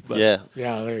Reef. But, yeah,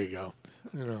 there you go.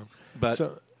 But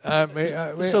so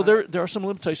there are some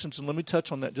limitations, and let me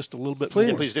touch on that just a little bit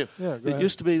more. Please do. Yeah, it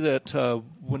used to be that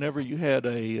whenever you had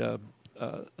a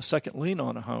second lien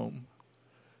on a home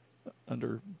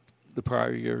under the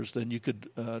prior years, then you could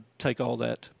take all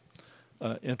that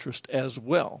interest as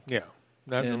well. Yeah.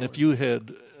 And if you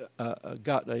had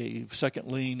got a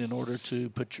second lien in order to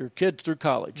put your kid through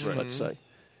college, let's say,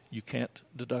 you can't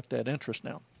deduct that interest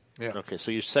now. Yeah. Okay, so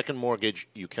your second mortgage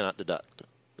you cannot deduct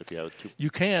if you have two. You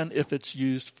can if it's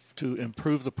used to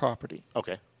improve the property.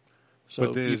 Okay.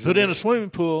 So if you put in a swimming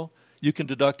pool, you can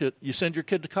deduct it. You send your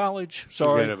kid to college,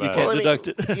 sorry, you can't deduct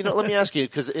it. Let me ask you,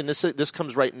 because this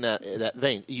comes right in that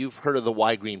vein. You've heard of the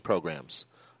Y Green programs.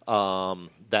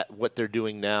 That what they're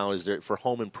doing now is for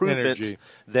home improvements.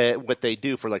 That what they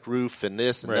do for like roof and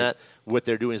this and that. What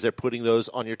they're doing is they're putting those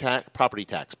on your property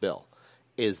tax bill.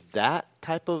 Is that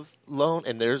type of loan,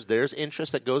 and there's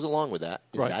interest that goes along with that.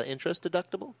 Is that interest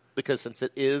deductible? Because since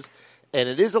it is, and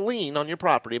it is a lien on your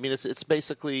property. I mean, it's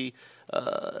basically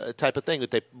a type of thing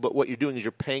but what you're doing is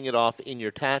you're paying it off in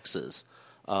your taxes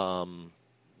over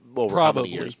how many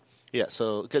years? Yeah,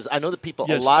 so because I know that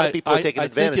a lot of people are taking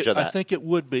advantage of that. I think it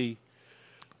would be,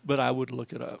 but I would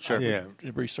look it up. Sure.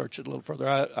 Research it a little further.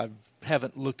 I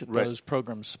haven't looked at those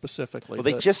programs specifically. Well,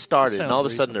 they just started, and all of a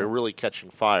sudden they're really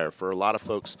catching fire for a lot of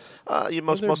folks.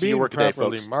 Most of your workaday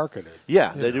folks. Marketed.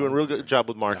 Yeah, they're doing a real good job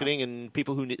with marketing, and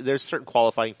people who there's certain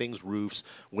qualifying things, roofs,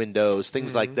 windows,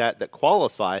 things like that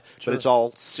qualify, but it's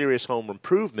all serious home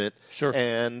improvement. Sure.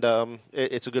 And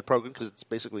it's a good program because it's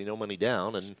basically no money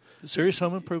down. And serious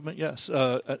home improvement, yes.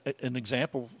 An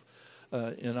example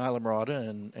in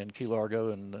Islamorada and Key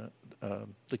Largo and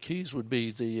the Keys would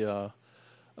be the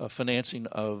financing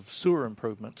of sewer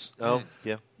improvements. Oh,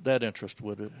 yeah. That interest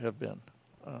would have been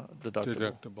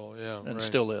deductible, yeah. And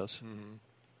still is.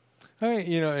 Mm-hmm. All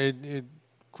right,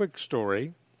 quick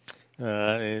story,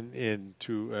 and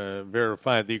to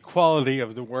verify the quality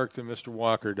of the work that Mr.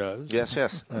 Walker does. Yes.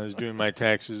 I was doing my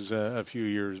taxes a few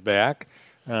years back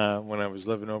when I was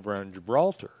living over on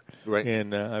Gibraltar. Right.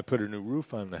 And I put a new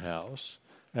roof on the house.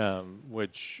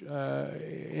 Which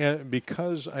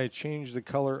because I changed the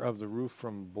color of the roof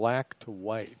from black to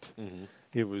white,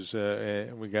 it was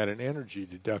we got an energy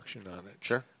deduction on it.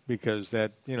 Sure, because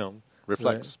that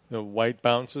reflects. The white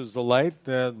bounces the light,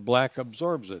 the black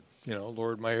absorbs it.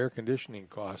 Lowered my air conditioning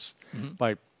costs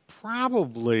by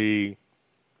probably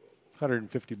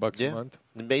 $150 a month.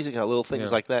 Amazing how little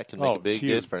things like that can make a big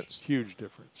difference. Huge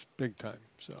difference, big time.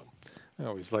 So. I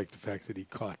always like the fact that he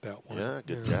caught that one. Yeah,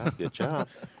 good job.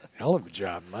 hell of a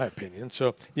job, in my opinion.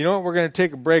 So, you know what? We're going to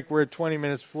take a break. We're at 20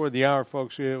 minutes before the hour,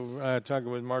 folks. We're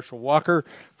talking with Marshall Walker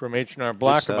from H&R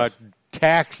Block about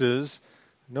taxes.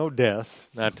 No death,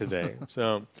 not today.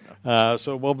 So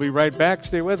we'll be right back.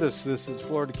 Stay with us. This is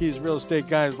Florida Keys Real Estate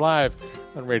Guys live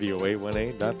on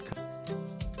Radio818.com.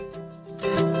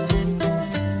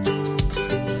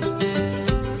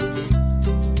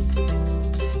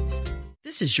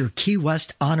 This is your Key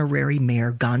West honorary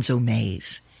mayor, Gonzo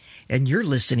Mays, and you're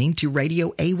listening to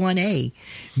Radio A1A,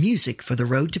 music for the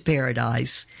road to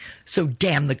paradise. So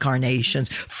damn the carnations,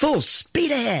 full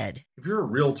speed ahead. If you're a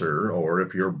realtor, or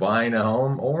if you're buying a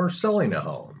home or selling a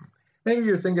home, maybe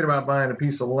you're thinking about buying a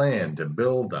piece of land to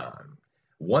build on.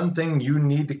 One thing you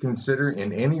need to consider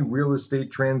in any real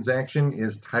estate transaction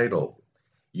is title.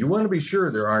 You want to be sure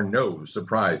there are no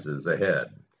surprises ahead.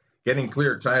 Getting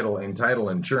clear title and title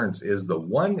insurance is the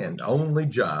one and only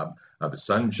job of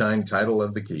Sunshine Title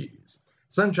of the Keys.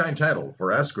 Sunshine Title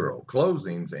for escrow,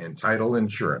 closings, and title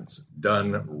insurance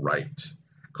done right.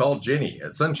 Call Jenny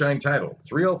at Sunshine Title,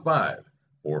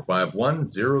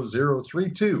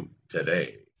 305-451-0032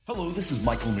 today. Hello, this is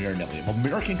Michael Marinelli of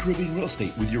American Caribbean Real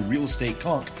Estate with your Real Estate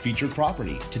Conch featured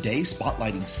property. Today,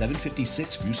 spotlighting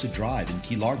 756 Musa Drive in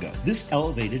Key Largo. This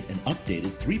elevated and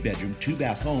updated 3-bedroom,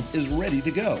 2-bath home is ready to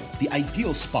go. The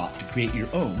ideal spot to create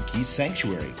your own Keys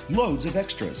sanctuary. Loads of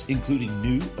extras, including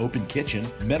new open kitchen,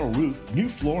 metal roof, new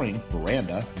flooring,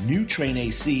 veranda, new train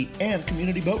AC, and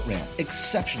community boat ramp.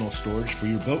 Exceptional storage for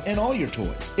your boat and all your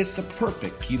toys. It's the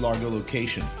perfect Key Largo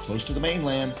location, close to the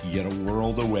mainland, yet a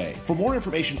world away. For more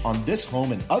information on this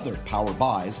home and other power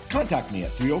buys, contact me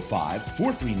at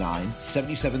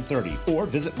 305-439-7730 or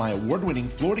visit my award-winning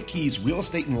Florida Keys Real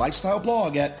Estate and Lifestyle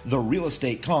blog at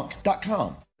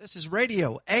therealestateconch.com. This is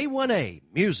Radio A1A,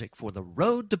 music for the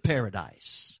road to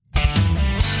paradise. I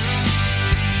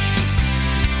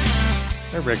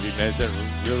recognize that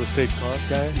Real Estate Conch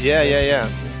guy. Yeah.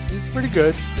 He's pretty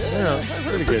good. I've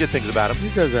heard pretty good things about him.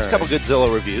 He does all right. A couple good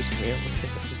Zillow reviews. Yeah.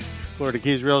 Florida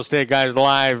Keys Real Estate Guys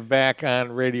live back on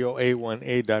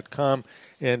Radio818.com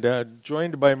and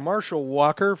joined by Marshall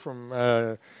Walker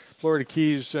from Florida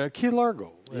Keys, Key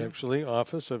Largo, actually,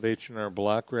 office of H&R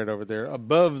Block right over there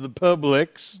above the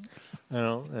Publix,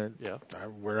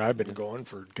 where I've been going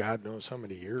for God knows how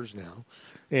many years now.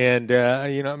 And,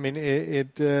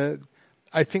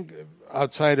 I think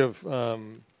outside of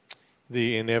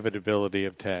the inevitability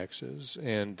of taxes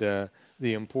and the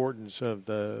importance of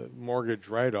the mortgage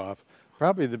write-off,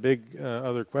 probably the big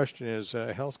other question is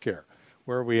health care.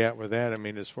 Where are we at with that? I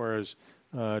mean, as far as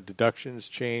deductions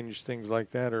change, things like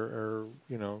that,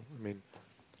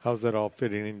 how's that all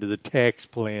fitting into the tax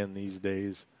plan these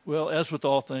days? Well, as with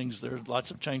all things, there's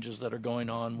lots of changes that are going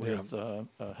on with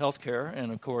health care,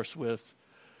 and, of course, with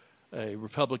a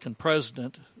Republican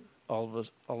president, all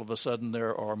of a sudden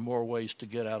there are more ways to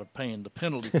get out of paying the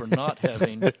penalty for not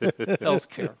having health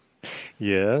care.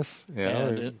 Yes,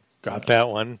 got that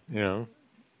one,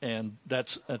 And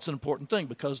that's an important thing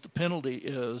because the penalty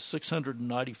is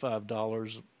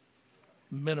 $695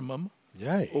 minimum,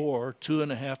 or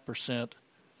 2.5%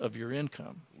 of your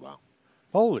income. Wow!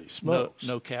 Holy smokes!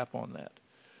 No cap on that.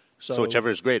 So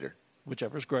whichever is greater.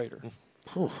 Whichever is greater.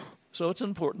 So it's an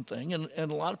important thing, and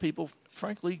a lot of people,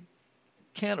 frankly,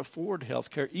 can't afford health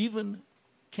care. Even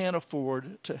can't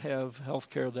afford to have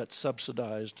health care that's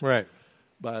subsidized. Right.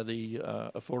 By the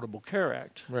Affordable Care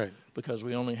Act, right? Because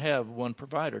we only have one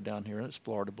provider down here, and it's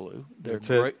Florida Blue. They're That's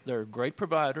great. it. They're a great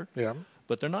provider,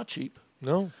 but they're not cheap.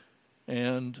 No,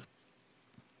 and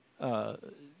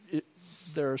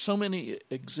there are so many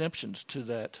exemptions to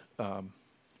that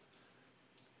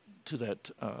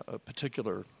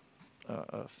particular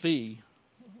fee.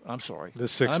 I'm sorry. The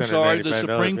 $695 The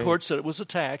Supreme fee? Court said it was a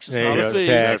tax. It's there not a fee.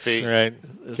 Tax, right?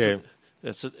 Okay.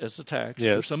 It's a tax. Yes.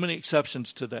 There's so many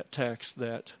exceptions to that tax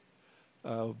that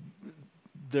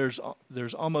there's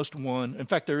almost one. In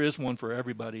fact, there is one for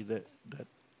everybody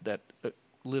that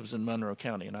lives in Monroe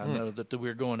County. And I know that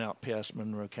we're going out past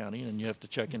Monroe County, and you have to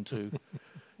check into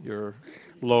your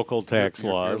local tax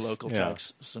laws, your local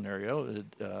tax scenario.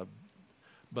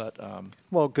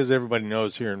 Because everybody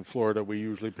knows here in Florida we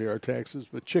usually pay our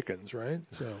taxes with chickens, right?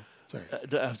 So.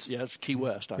 It's Key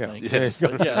West, I think. Yes.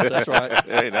 Yes, that's right.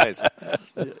 Very nice.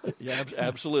 Yeah,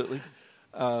 absolutely.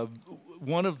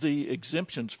 One of the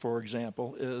exemptions, for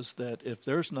example, is that if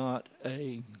there's not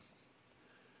a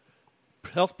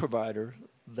health provider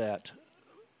that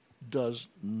does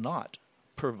not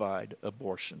provide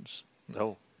abortions,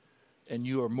 and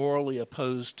you are morally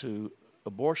opposed to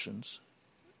abortions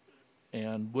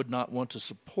and would not want to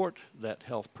support that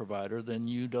health provider, then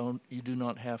you do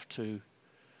not have to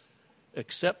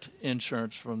accept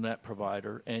insurance from that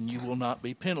provider, and you will not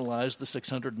be penalized the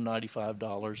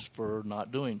 $695 for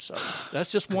not doing so.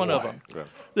 That's just one of them. Yeah.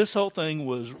 This whole thing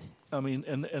was,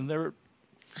 and there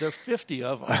are 50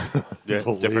 of them.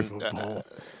 Different.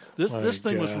 This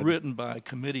thing was written by a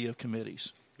committee of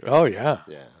committees. Oh yeah.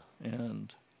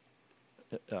 And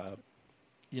of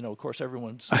course,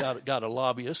 everyone's got a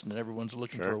lobbyist, and everyone's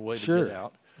looking for a way to get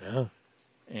out. Yeah.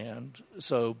 And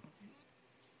so,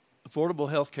 affordable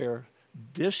health care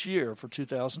this year for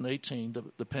 2018,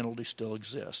 the penalty still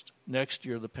exists. Next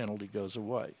year, the penalty goes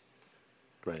away.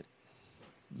 Right.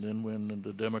 Then when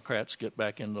the Democrats get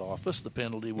back into office, the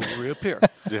penalty will reappear.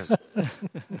 Yes.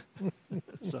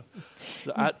 So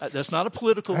that's not a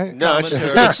political No,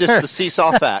 it's just the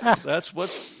seesaw fact. That's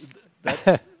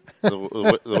the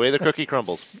way the cookie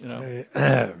crumbles.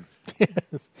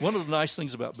 One of the nice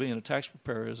things about being a tax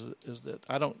preparer is that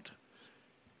I don't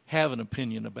have an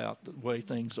opinion about the way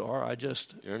things are. I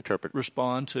just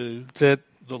respond to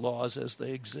the laws as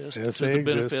they exist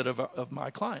benefit of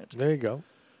my client. There you go.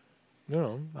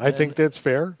 I think that's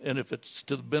fair. And if it's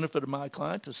to the benefit of my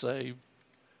client to say,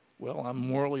 well, I'm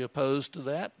morally opposed to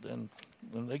that, then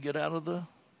they get out of the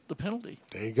penalty.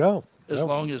 There you go. As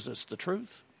long as it's the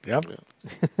truth. Yep.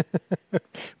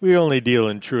 We only deal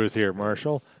in truth here,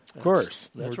 Marshall. Of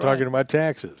course. We're talking about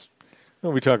taxes.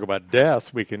 When we talk about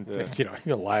death, we can, you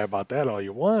can lie about that all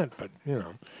you want, but,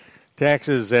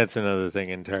 taxes, that's another thing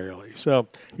entirely. So,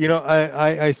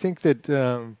 I think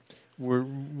that we're,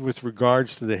 with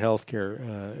regards to the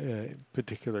healthcare,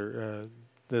 particular,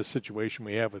 the situation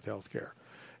we have with healthcare,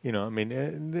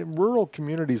 the rural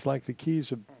communities like the Keys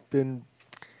have been,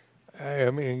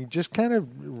 just kind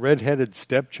of redheaded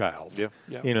stepchild. Yeah.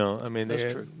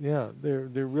 That's true. Yeah,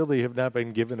 they really have not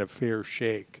been given a fair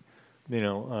shake.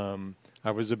 I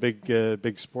was a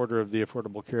big supporter of the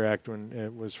Affordable Care Act when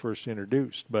it was first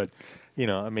introduced, but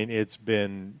it's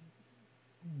been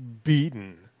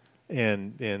beaten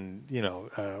and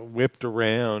whipped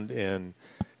around and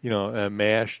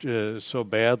mashed so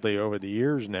badly over the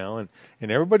years now, and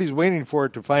everybody's waiting for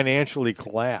it to financially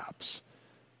collapse.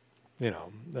 I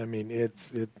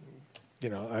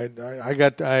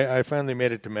finally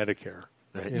made it to Medicare.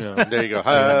 Right. There you go.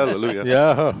 Hallelujah.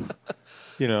 Yeah.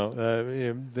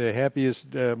 The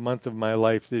happiest month of my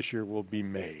life this year will be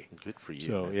May. Good for you.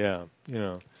 So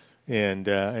and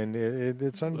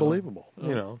it's unbelievable.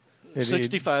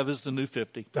 65 is the new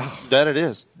 50. That it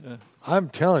is. Yeah. I'm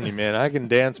telling you, man, I can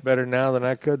dance better now than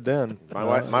I could then. My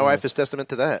wife is testament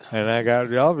to that. And I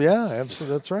got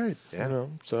absolutely, that's right. Yeah.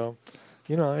 So.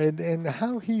 And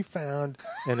how he found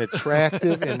an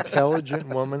attractive, intelligent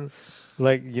woman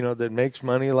that makes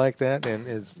money like that and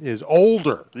is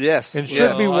older. Yes. And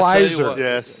should be wiser. What,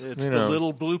 yes. It's the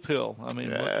little blue pill. What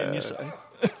can you say?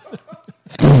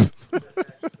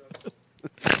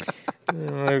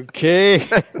 Okay.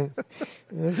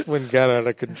 This one got out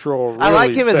of control really I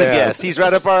like him fast. as a guest. He's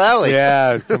right up our alley.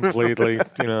 Yeah, completely.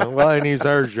 And he's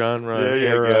our genre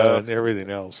era and everything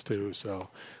else, too, so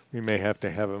we may have to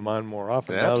have him on more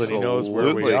often now that he knows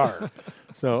where we are.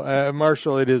 So,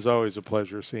 Marshall, it is always a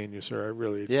pleasure seeing you, sir. I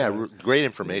really great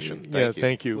information.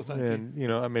 Thank you. Well, thank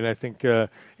you. I think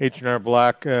H&R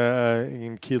Block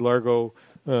in Key Largo,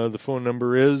 the phone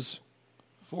number is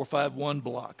 451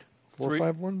 Block.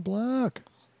 451 Block.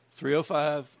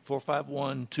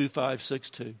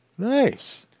 305-451-2562.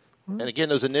 Nice. And again,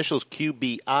 those initials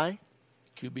QBI.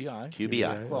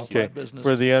 Okay. Business.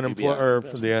 For the unemployed or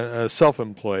for the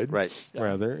self-employed, right?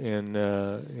 Rather in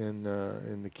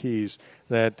the Keys,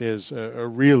 that is a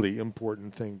really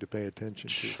important thing to pay attention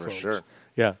to. For folks. sure.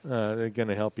 Yeah, they're going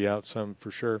to help you out some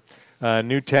for sure.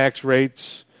 New tax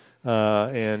rates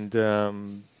and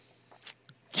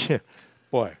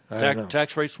boy,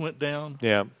 tax rates went down.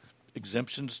 Yeah,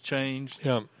 exemptions changed.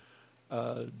 Yeah,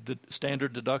 the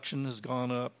standard deduction has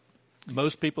gone up.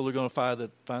 Most people are going to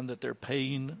find that they're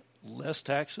paying less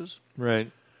taxes.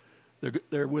 Right.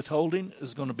 Their withholding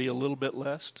is going to be a little bit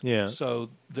less. Yeah.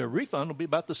 So their refund will be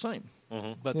about the same,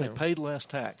 but they paid less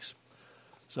tax.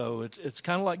 So it's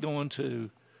kind of like going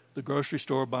to the grocery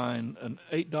store buying an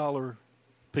 $8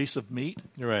 piece of meat.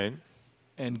 Right.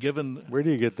 And given where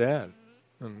do you get that?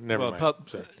 Never mind.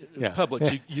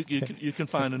 Publix, you can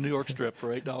find a New York strip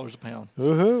for $8 a pound.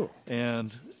 Woohoo!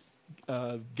 And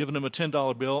giving them a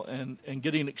 $10 bill and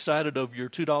getting excited over your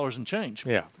 $2 and change.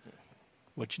 Yeah.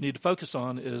 What you need to focus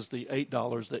on is the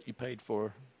 $8 that you paid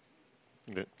for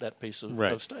that piece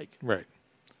of steak. Right.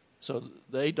 So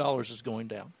the $8 is going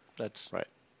down. That's right.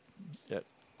 Yeah.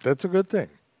 That's a good thing.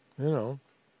 You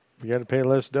got to pay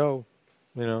less dough.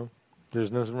 There's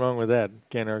nothing wrong with that.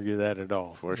 Can't argue that at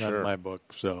all. For Not sure. in my book.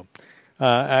 So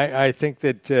I think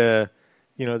that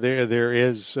there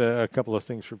is a couple of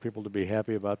things for people to be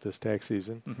happy about this tax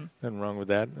season. Mm-hmm. Nothing wrong with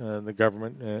that. The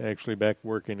government actually back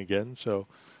working again, so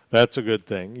that's a good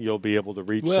thing. You'll be able to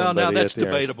reach somebody. Well, now that's at the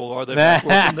debatable. Are they back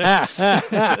working there?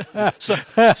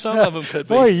 Some of them could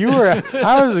be. Boy,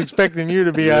 I was expecting you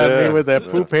to be on me with that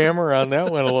poop hammer on that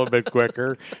one a little bit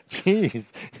quicker.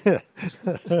 Jeez.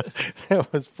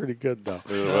 That was pretty good, though.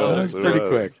 That was pretty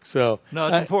quick. So no,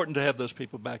 it's important to have those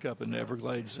people back up in the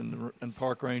Everglades and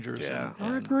park rangers. Yeah.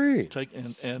 I agree.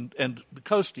 And the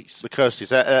coasties. The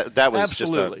coasties. That was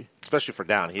absolutely, especially for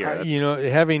down here.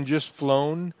 Having just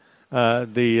flown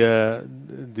the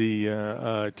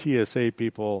TSA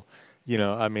people,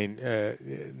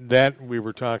 that we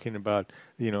were talking about,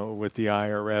 with the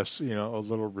IRS, a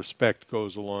little respect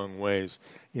goes a long ways.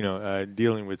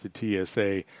 Dealing with the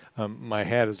TSA, my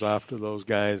hat is off to those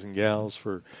guys and gals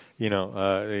for,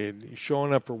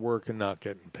 showing up for work and not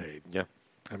getting paid. Yeah.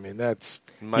 I mean, that's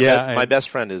my best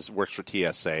friend works for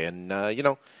TSA, and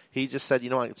he just said,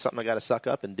 it's something I got to suck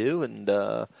up and do, and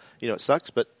it sucks,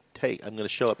 but hey, I'm going to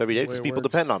show up every day because people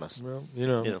depend on us. Well,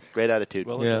 great attitude.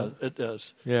 Well, it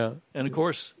does. Yeah. And of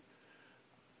course,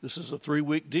 this is a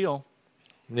 3-week deal.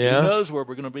 Yeah. Who knows where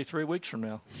we're going to be 3 weeks from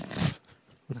now?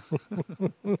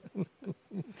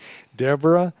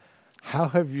 Deborah, how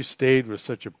have you stayed with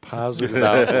such a positive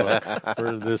outlook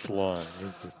for this long?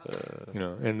 It's just,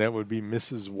 and that would be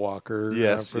Mrs. Walker.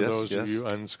 For those of you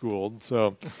unschooled.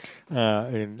 So,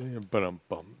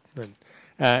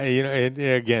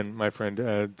 again, my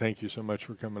friend, thank you so much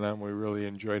for coming on. We really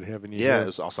enjoyed having you here. Yeah, it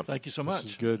was awesome. Thank you so much.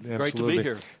 This is good. Great to be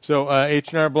here. So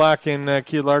H&R Block in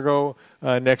Key Largo,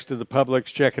 next to the Publix.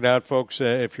 Check it out, folks.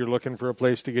 If you're looking for a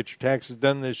place to get your taxes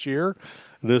done this year,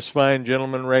 this fine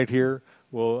gentleman right here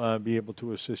will be able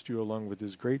to assist you along with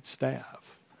his great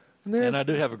staff. And I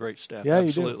do have a great staff. Yeah,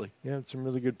 absolutely. You do. Yeah, some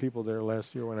really good people there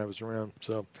last year when I was around.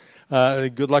 So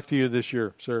good luck to you this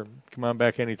year, sir. Come on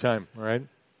back anytime, all right?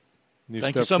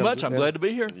 Thank you so much. I'm glad to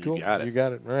be here. Cool. You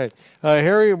got it. All right.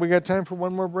 Harry, we got time for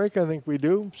one more break? I think we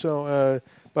do. So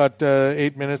about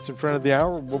 8 minutes in front of the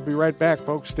hour. We'll be right back,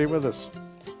 folks. Stay with us.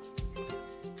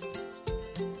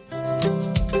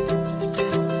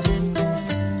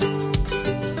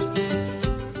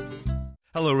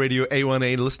 Hello, Radio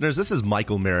A1A listeners. This is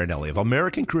Michael Marinelli of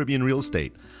American Caribbean Real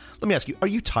Estate. Let me ask you, are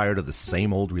you tired of the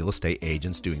same old real estate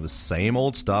agents doing the same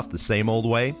old stuff the same old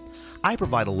way? I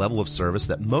provide a level of service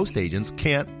that most agents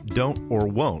can't, don't, or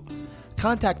won't.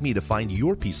 Contact me to find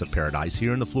your piece of paradise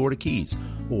here in the Florida Keys,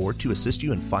 or to assist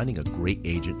you in finding a great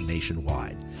agent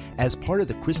nationwide. As part of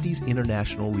the Christie's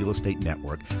International Real Estate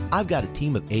Network, I've got a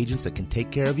team of agents that can take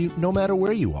care of you no matter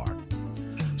where you are.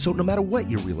 So no matter what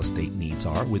your real estate needs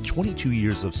are, with 22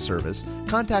 years of service,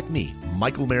 contact me,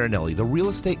 Michael Marinelli, the real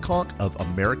estate conch of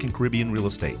American Caribbean Real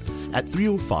Estate, at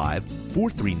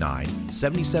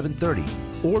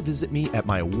 305-439-7730, or visit me at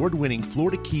my award-winning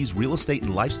Florida Keys Real Estate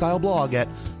and Lifestyle blog at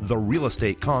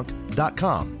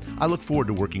therealestateconch.com. I look forward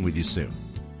to working with you soon.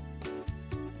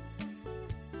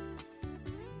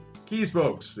 Keys,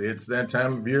 folks, it's that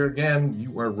time of year again.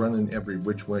 You are running every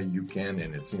which way you can,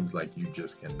 and it seems like you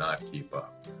just cannot keep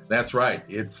up. That's right,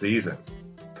 it's season.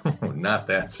 Not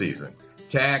that season.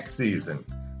 Tax season.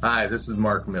 Hi, this is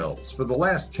Mark Mills. For the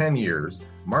last 10 years,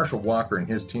 Marshall Walker and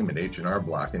his team at H&R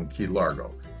Block in Key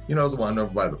Largo, the one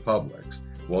over by the Publix,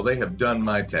 well, they have done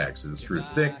my taxes through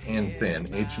thick and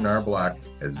thin. H&R Block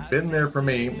has been there for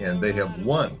me, and they have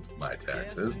won my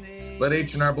taxes. Let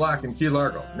H&R Block in Key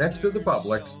Largo, next to the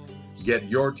Publix, get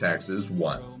your taxes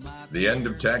won. The end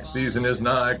of tax season is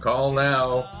nigh. Call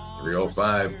now,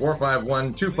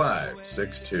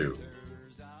 305-451-2562.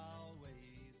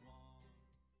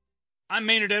 I'm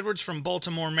Maynard Edwards from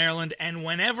Baltimore, Maryland, and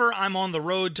whenever I'm on the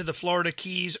road to the Florida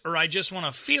Keys or I just want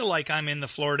to feel like I'm in the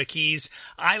Florida Keys,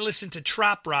 I listen to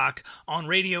Trop Rock on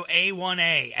Radio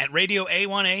A1A at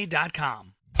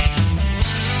radioa1a.com.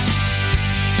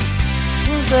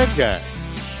 Who's that guy?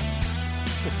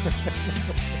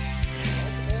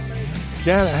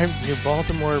 God, I'm your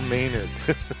Baltimore Maynard.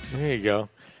 There you go.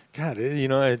 God,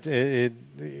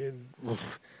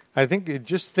 I think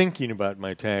just thinking about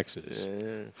my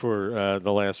taxes for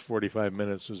the last 45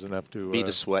 minutes was enough to be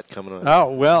the sweat coming on.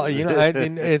 Oh well,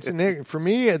 it's for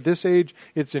me at this age,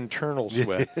 it's internal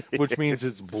sweat, which means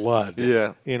it's blood.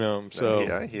 Yeah,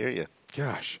 So I hear you.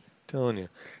 Gosh. Telling you.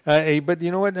 But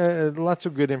you know what? Lots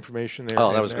of good information there.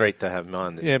 Oh, that was great to have him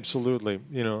on. Absolutely.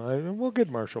 We'll get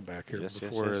Marshall back here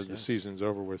before the season's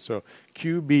over with. So,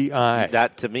 QBI.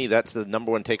 That, to me, that's the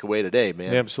number one takeaway today,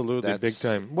 man. Absolutely. Big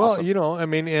time. Well,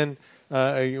 awesome.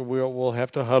 We'll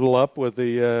have to huddle up with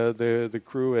the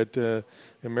crew at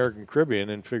American Caribbean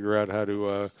and figure out how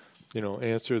to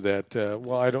answer that.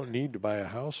 Well, I don't need to buy a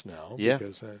house now. Yeah.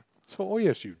 Because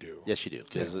yes, you do. Yes, you do.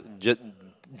 Because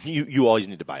you always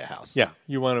need to buy a house. Yeah,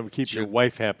 you want to keep your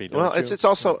wife happy. Don't well, you? it's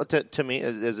also to me,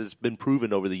 as it's been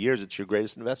proven over the years, it's your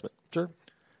greatest investment. Sure.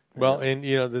 Well, and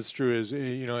that's true. Is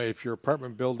if your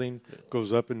apartment building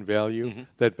goes up in value,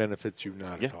 that benefits you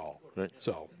not at all. Right.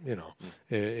 So and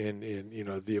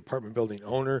the apartment building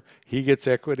owner, he gets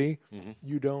equity,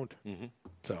 you don't.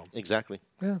 So exactly.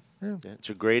 Yeah. It's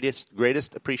your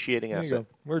greatest appreciating asset. You go.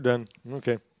 We're done.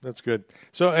 Okay, that's good.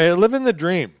 So living the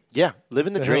dream. Yeah,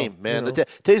 living the dream, man.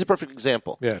 Today's a perfect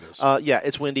example. Yeah, it is.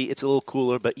 It's windy. It's a little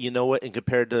cooler, but you know what? And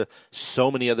compared to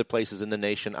so many other places in the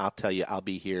nation, I'll tell you, I'll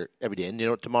be here every day.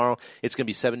 And tomorrow it's going to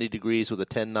be 70 degrees with a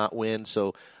 10-knot wind,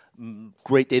 so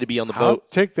great day to be on the boat. I'll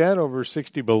take that over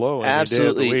 60 below Absolutely. Day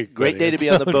of the week. Great day to be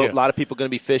on the boat. A lot of people going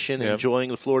to be fishing, enjoying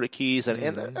the Florida Keys.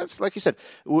 And that's, like you said,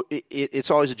 it's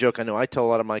always a joke. I know I tell a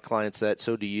lot of my clients that,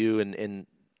 so do you. And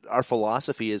our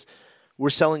philosophy is we're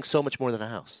selling so much more than a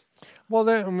house. Well,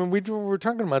 we were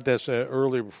talking about this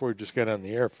earlier before we just got on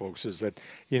the air, folks, is that,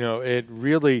 it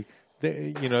really –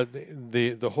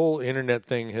 the whole internet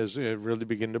thing has really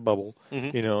begun to bubble,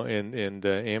 and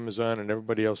Amazon and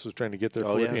everybody else is trying to get their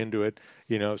foot into it,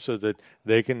 so that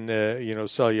they can,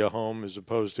 sell you a home as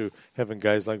opposed to having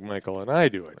guys like Michael and I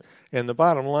do it. Right. And the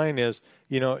bottom line is,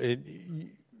 you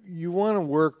want to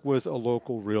work with a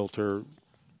local realtor.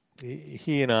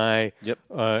 He and I,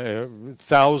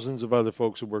 thousands of other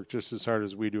folks who work just as hard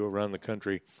as we do around the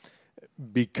country,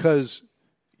 because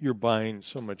you're buying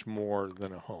so much more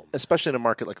than a home. Especially in a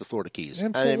market like the Florida Keys.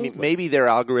 Absolutely. I mean, maybe their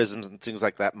algorithms and things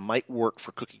like that might work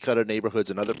for cookie-cutter neighborhoods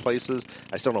and other places.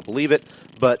 I still don't believe it.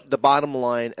 But the bottom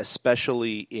line,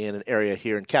 especially in an area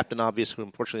here, and Captain Obvious, who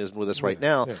unfortunately isn't with us right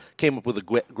now, came up with a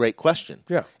great question,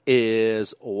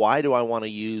 is why do I want to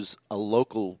use a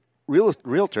local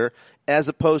realtor as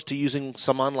opposed to using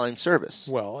some online service?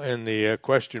 Well, and the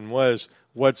question was,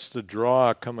 what's the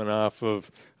draw coming off of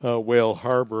Whale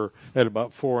Harbor at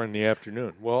about 4 in the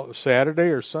afternoon? Well, Saturday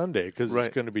or Sunday, because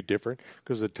it's going to be different,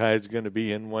 because the tide's going to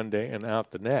be in one day and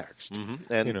out the next.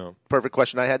 And perfect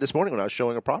question I had this morning when I was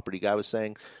showing a property. Guy was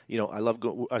saying,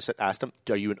 asked him,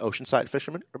 are you an oceanside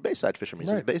fisherman or bayside fisherman?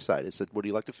 He said, Bayside. I said, what do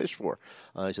you like to fish for?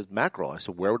 He says, mackerel. I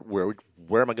said, where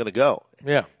am I going to go?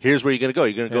 Yeah. Here's where you're going to go.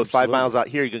 You're going to go 5 miles out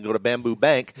here. You're going to go to Bamboo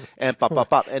Bank and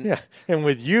pop. And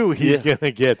with you, he's going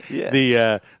to get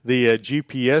the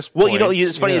GPS points. Well,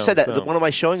 it's funny you said that. One of my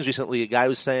showings recently, a guy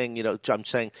was saying, I'm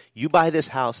saying, you buy this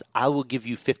house, I will give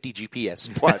you 50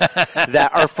 GPS points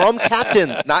that are from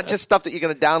captains, not just stuff that you're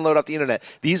going to download off the internet.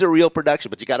 These are real production,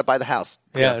 but you got to buy the house.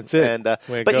 Yeah, that's it. And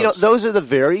those are the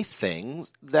very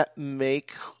things that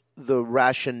make the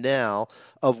rationale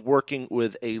of working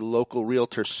with a local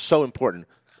realtor so important,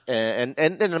 and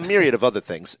a myriad of other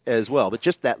things as well. But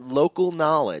just that local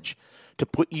knowledge to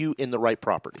put you in the right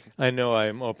property. I know I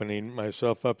am opening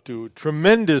myself up to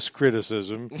tremendous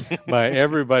criticism by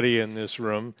everybody in this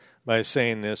room by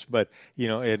saying this, but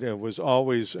it was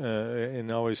always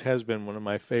and always has been one of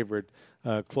my favorite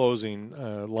closing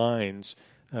lines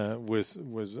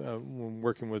when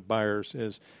working with buyers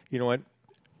is, what,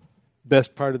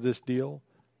 best part of this deal,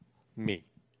 me.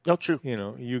 No, true.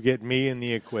 You get me in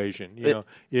the equation.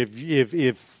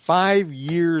 If 5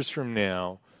 years from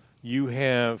now you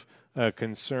have a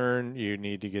concern, you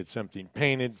need to get something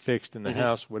painted, fixed in the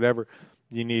house, whatever,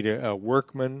 you need a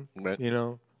workman,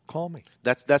 call me.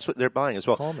 That's what they're buying as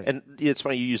well. Call me. And it's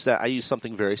funny you use that. I use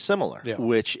something very similar,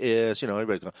 which is,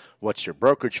 everybody's going, what's your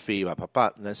brokerage fee? Blah, blah, blah.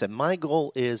 And I said, my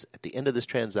goal is at the end of this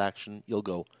transaction, you'll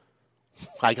go,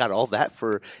 I got all that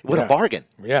for a bargain.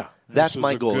 Yeah. That's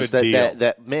my goal. Is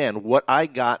that man, what I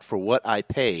got for what I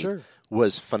paid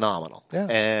was phenomenal. Yeah.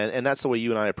 And that's the way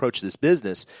you and I approach this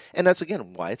business. And that's,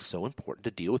 again, why it's so important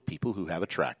to deal with people who have a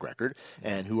track record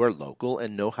and who are local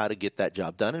and know how to get that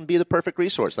job done and be the perfect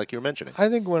resource, like you were mentioning. I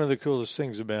think one of the coolest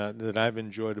things that I've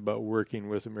enjoyed about working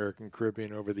with American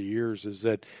Caribbean over the years is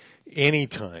that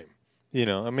anytime,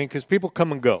 because people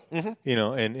come and go,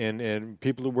 and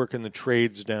people who work in the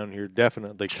trades down here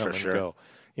definitely come and go,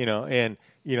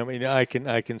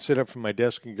 I can sit up from my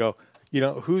desk and go,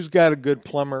 who's got a good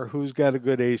plumber, who's got a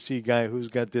good AC guy, who's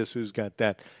got this, who's got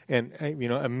that, and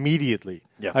immediately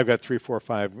I've got 3, 4,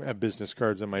 5 business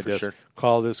cards on my desk. Sure.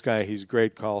 Call this guy, he's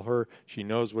great. Call her, she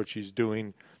knows what she's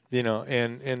doing.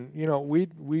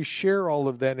 We share all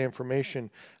of that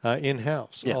information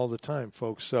in-house all the time,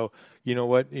 folks. So you know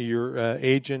what, your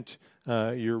agent,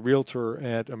 your realtor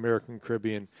at American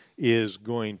Caribbean is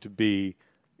going to be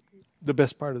the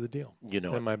best part of the deal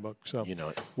in my book. So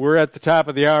we're at the top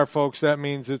of the hour, folks. That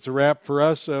means it's a wrap for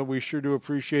us. We sure do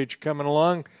appreciate you coming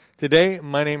along. Today,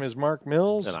 my name is Mark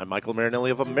Mills. And I'm Michael Marinelli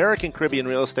of American Caribbean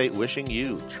Real Estate, wishing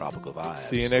you tropical vibes.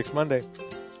 See you next Monday.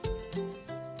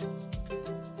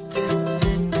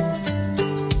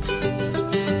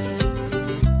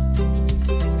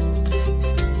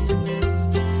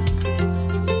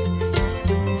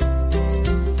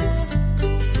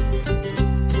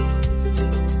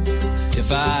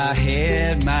 If I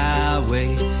had my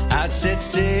way, I'd set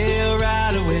sail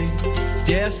right away.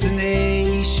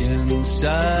 Destination,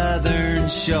 southern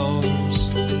shores.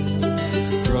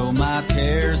 Throw my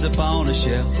cares upon a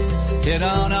shelf. Head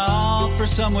on off for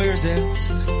somewhere else,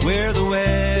 where the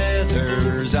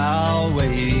weather's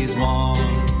always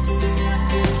warm.